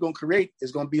thinking that you're going to create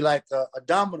is going to be like a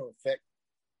domino effect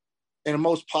in the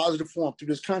most positive form through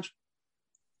this country.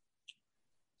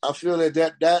 I feel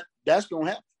that's going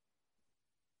to happen.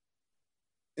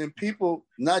 And people,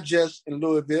 not just in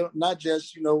Louisville, not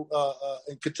just, in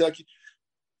Kentucky,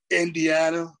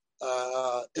 Indiana,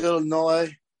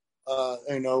 Illinois,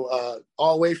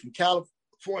 all the way from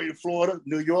California, Florida,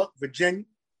 New York, Virginia,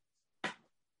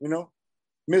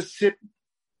 Mississippi,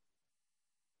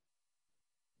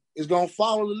 is going to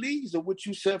follow the leads of what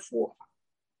you set for.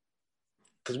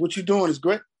 Because what you're doing is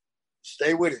great.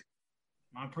 Stay with it.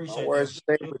 I appreciate that.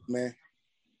 Stay with it, man.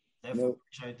 Definitely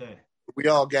appreciate that. We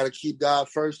all got to keep God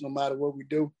first no matter what we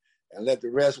do, and let the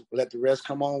rest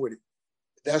come on with it.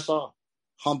 That's all.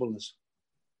 Humbleness.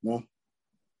 All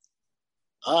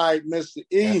right, Mr.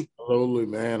 E. Absolutely,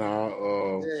 man.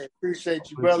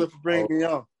 Appreciate you, brother, for bringing me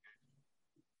on.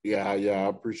 Yeah, I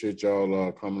appreciate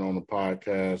y'all coming on the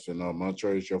podcast. And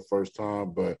Montreal, it's your first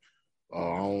time, but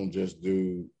I don't just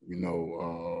do,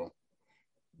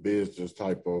 business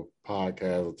type of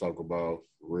podcast. I talk about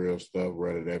real stuff,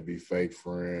 whether that be fake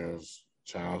friends,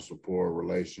 child support,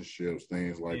 relationships,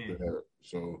 things like that.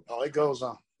 So it goes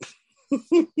on.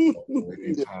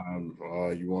 Anytime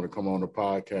you want to come on the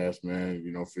podcast, man,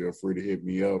 feel free to hit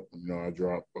me up. I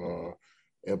drop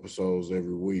episodes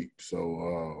every week.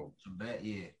 So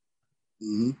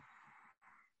Mm-hmm.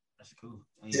 That's cool.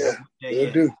 Yeah.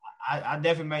 Do. I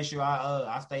definitely make sure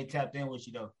I stay tapped in with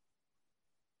you though.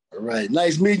 All right.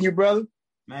 Nice meeting you, brother.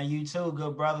 Man, you too,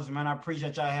 good brothers, man. I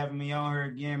appreciate y'all having me on here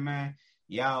again, man.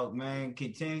 Y'all, man,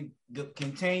 continue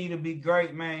to be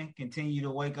great, man. Continue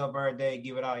to wake up every day,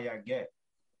 give it all y'all get.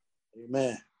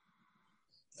 Amen.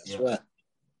 That's right.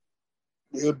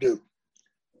 We'll do.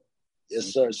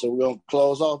 Yes, sir. So we're gonna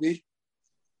close off, E?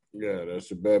 Yeah,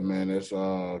 that's a bet, man. This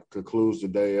concludes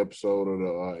today's episode of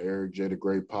the Eric J. the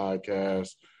Great podcast.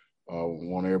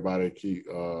 Want everybody to keep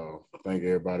thank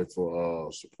everybody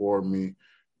for supporting me.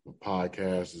 The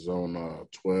podcast is on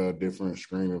 12 different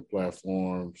streaming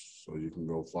platforms, so you can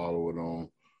go follow it on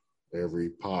every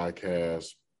podcast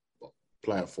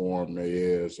platform there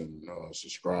is, and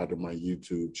subscribe to my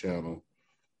YouTube channel.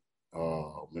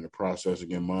 I'm in the process of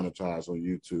getting monetized on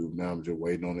YouTube. Now I'm just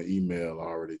waiting on the email. I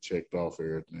already checked off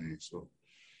everything. So,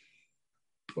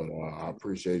 but I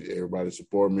appreciate everybody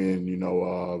supporting me,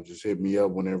 and just hit me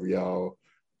up whenever y'all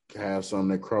have something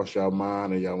that cross y'all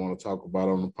mind and y'all want to talk about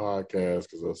on the podcast,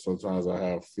 because sometimes I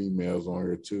have females on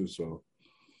here too. So,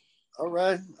 all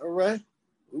right,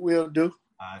 we will do.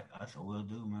 That's what we'll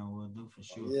do, man. We'll do for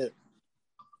sure. Yeah.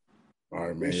 All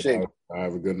right, man.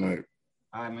 Have a good night.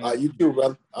 All right, man. All right, you too,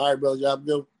 brother. All right, brother. Y'all have a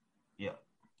good one.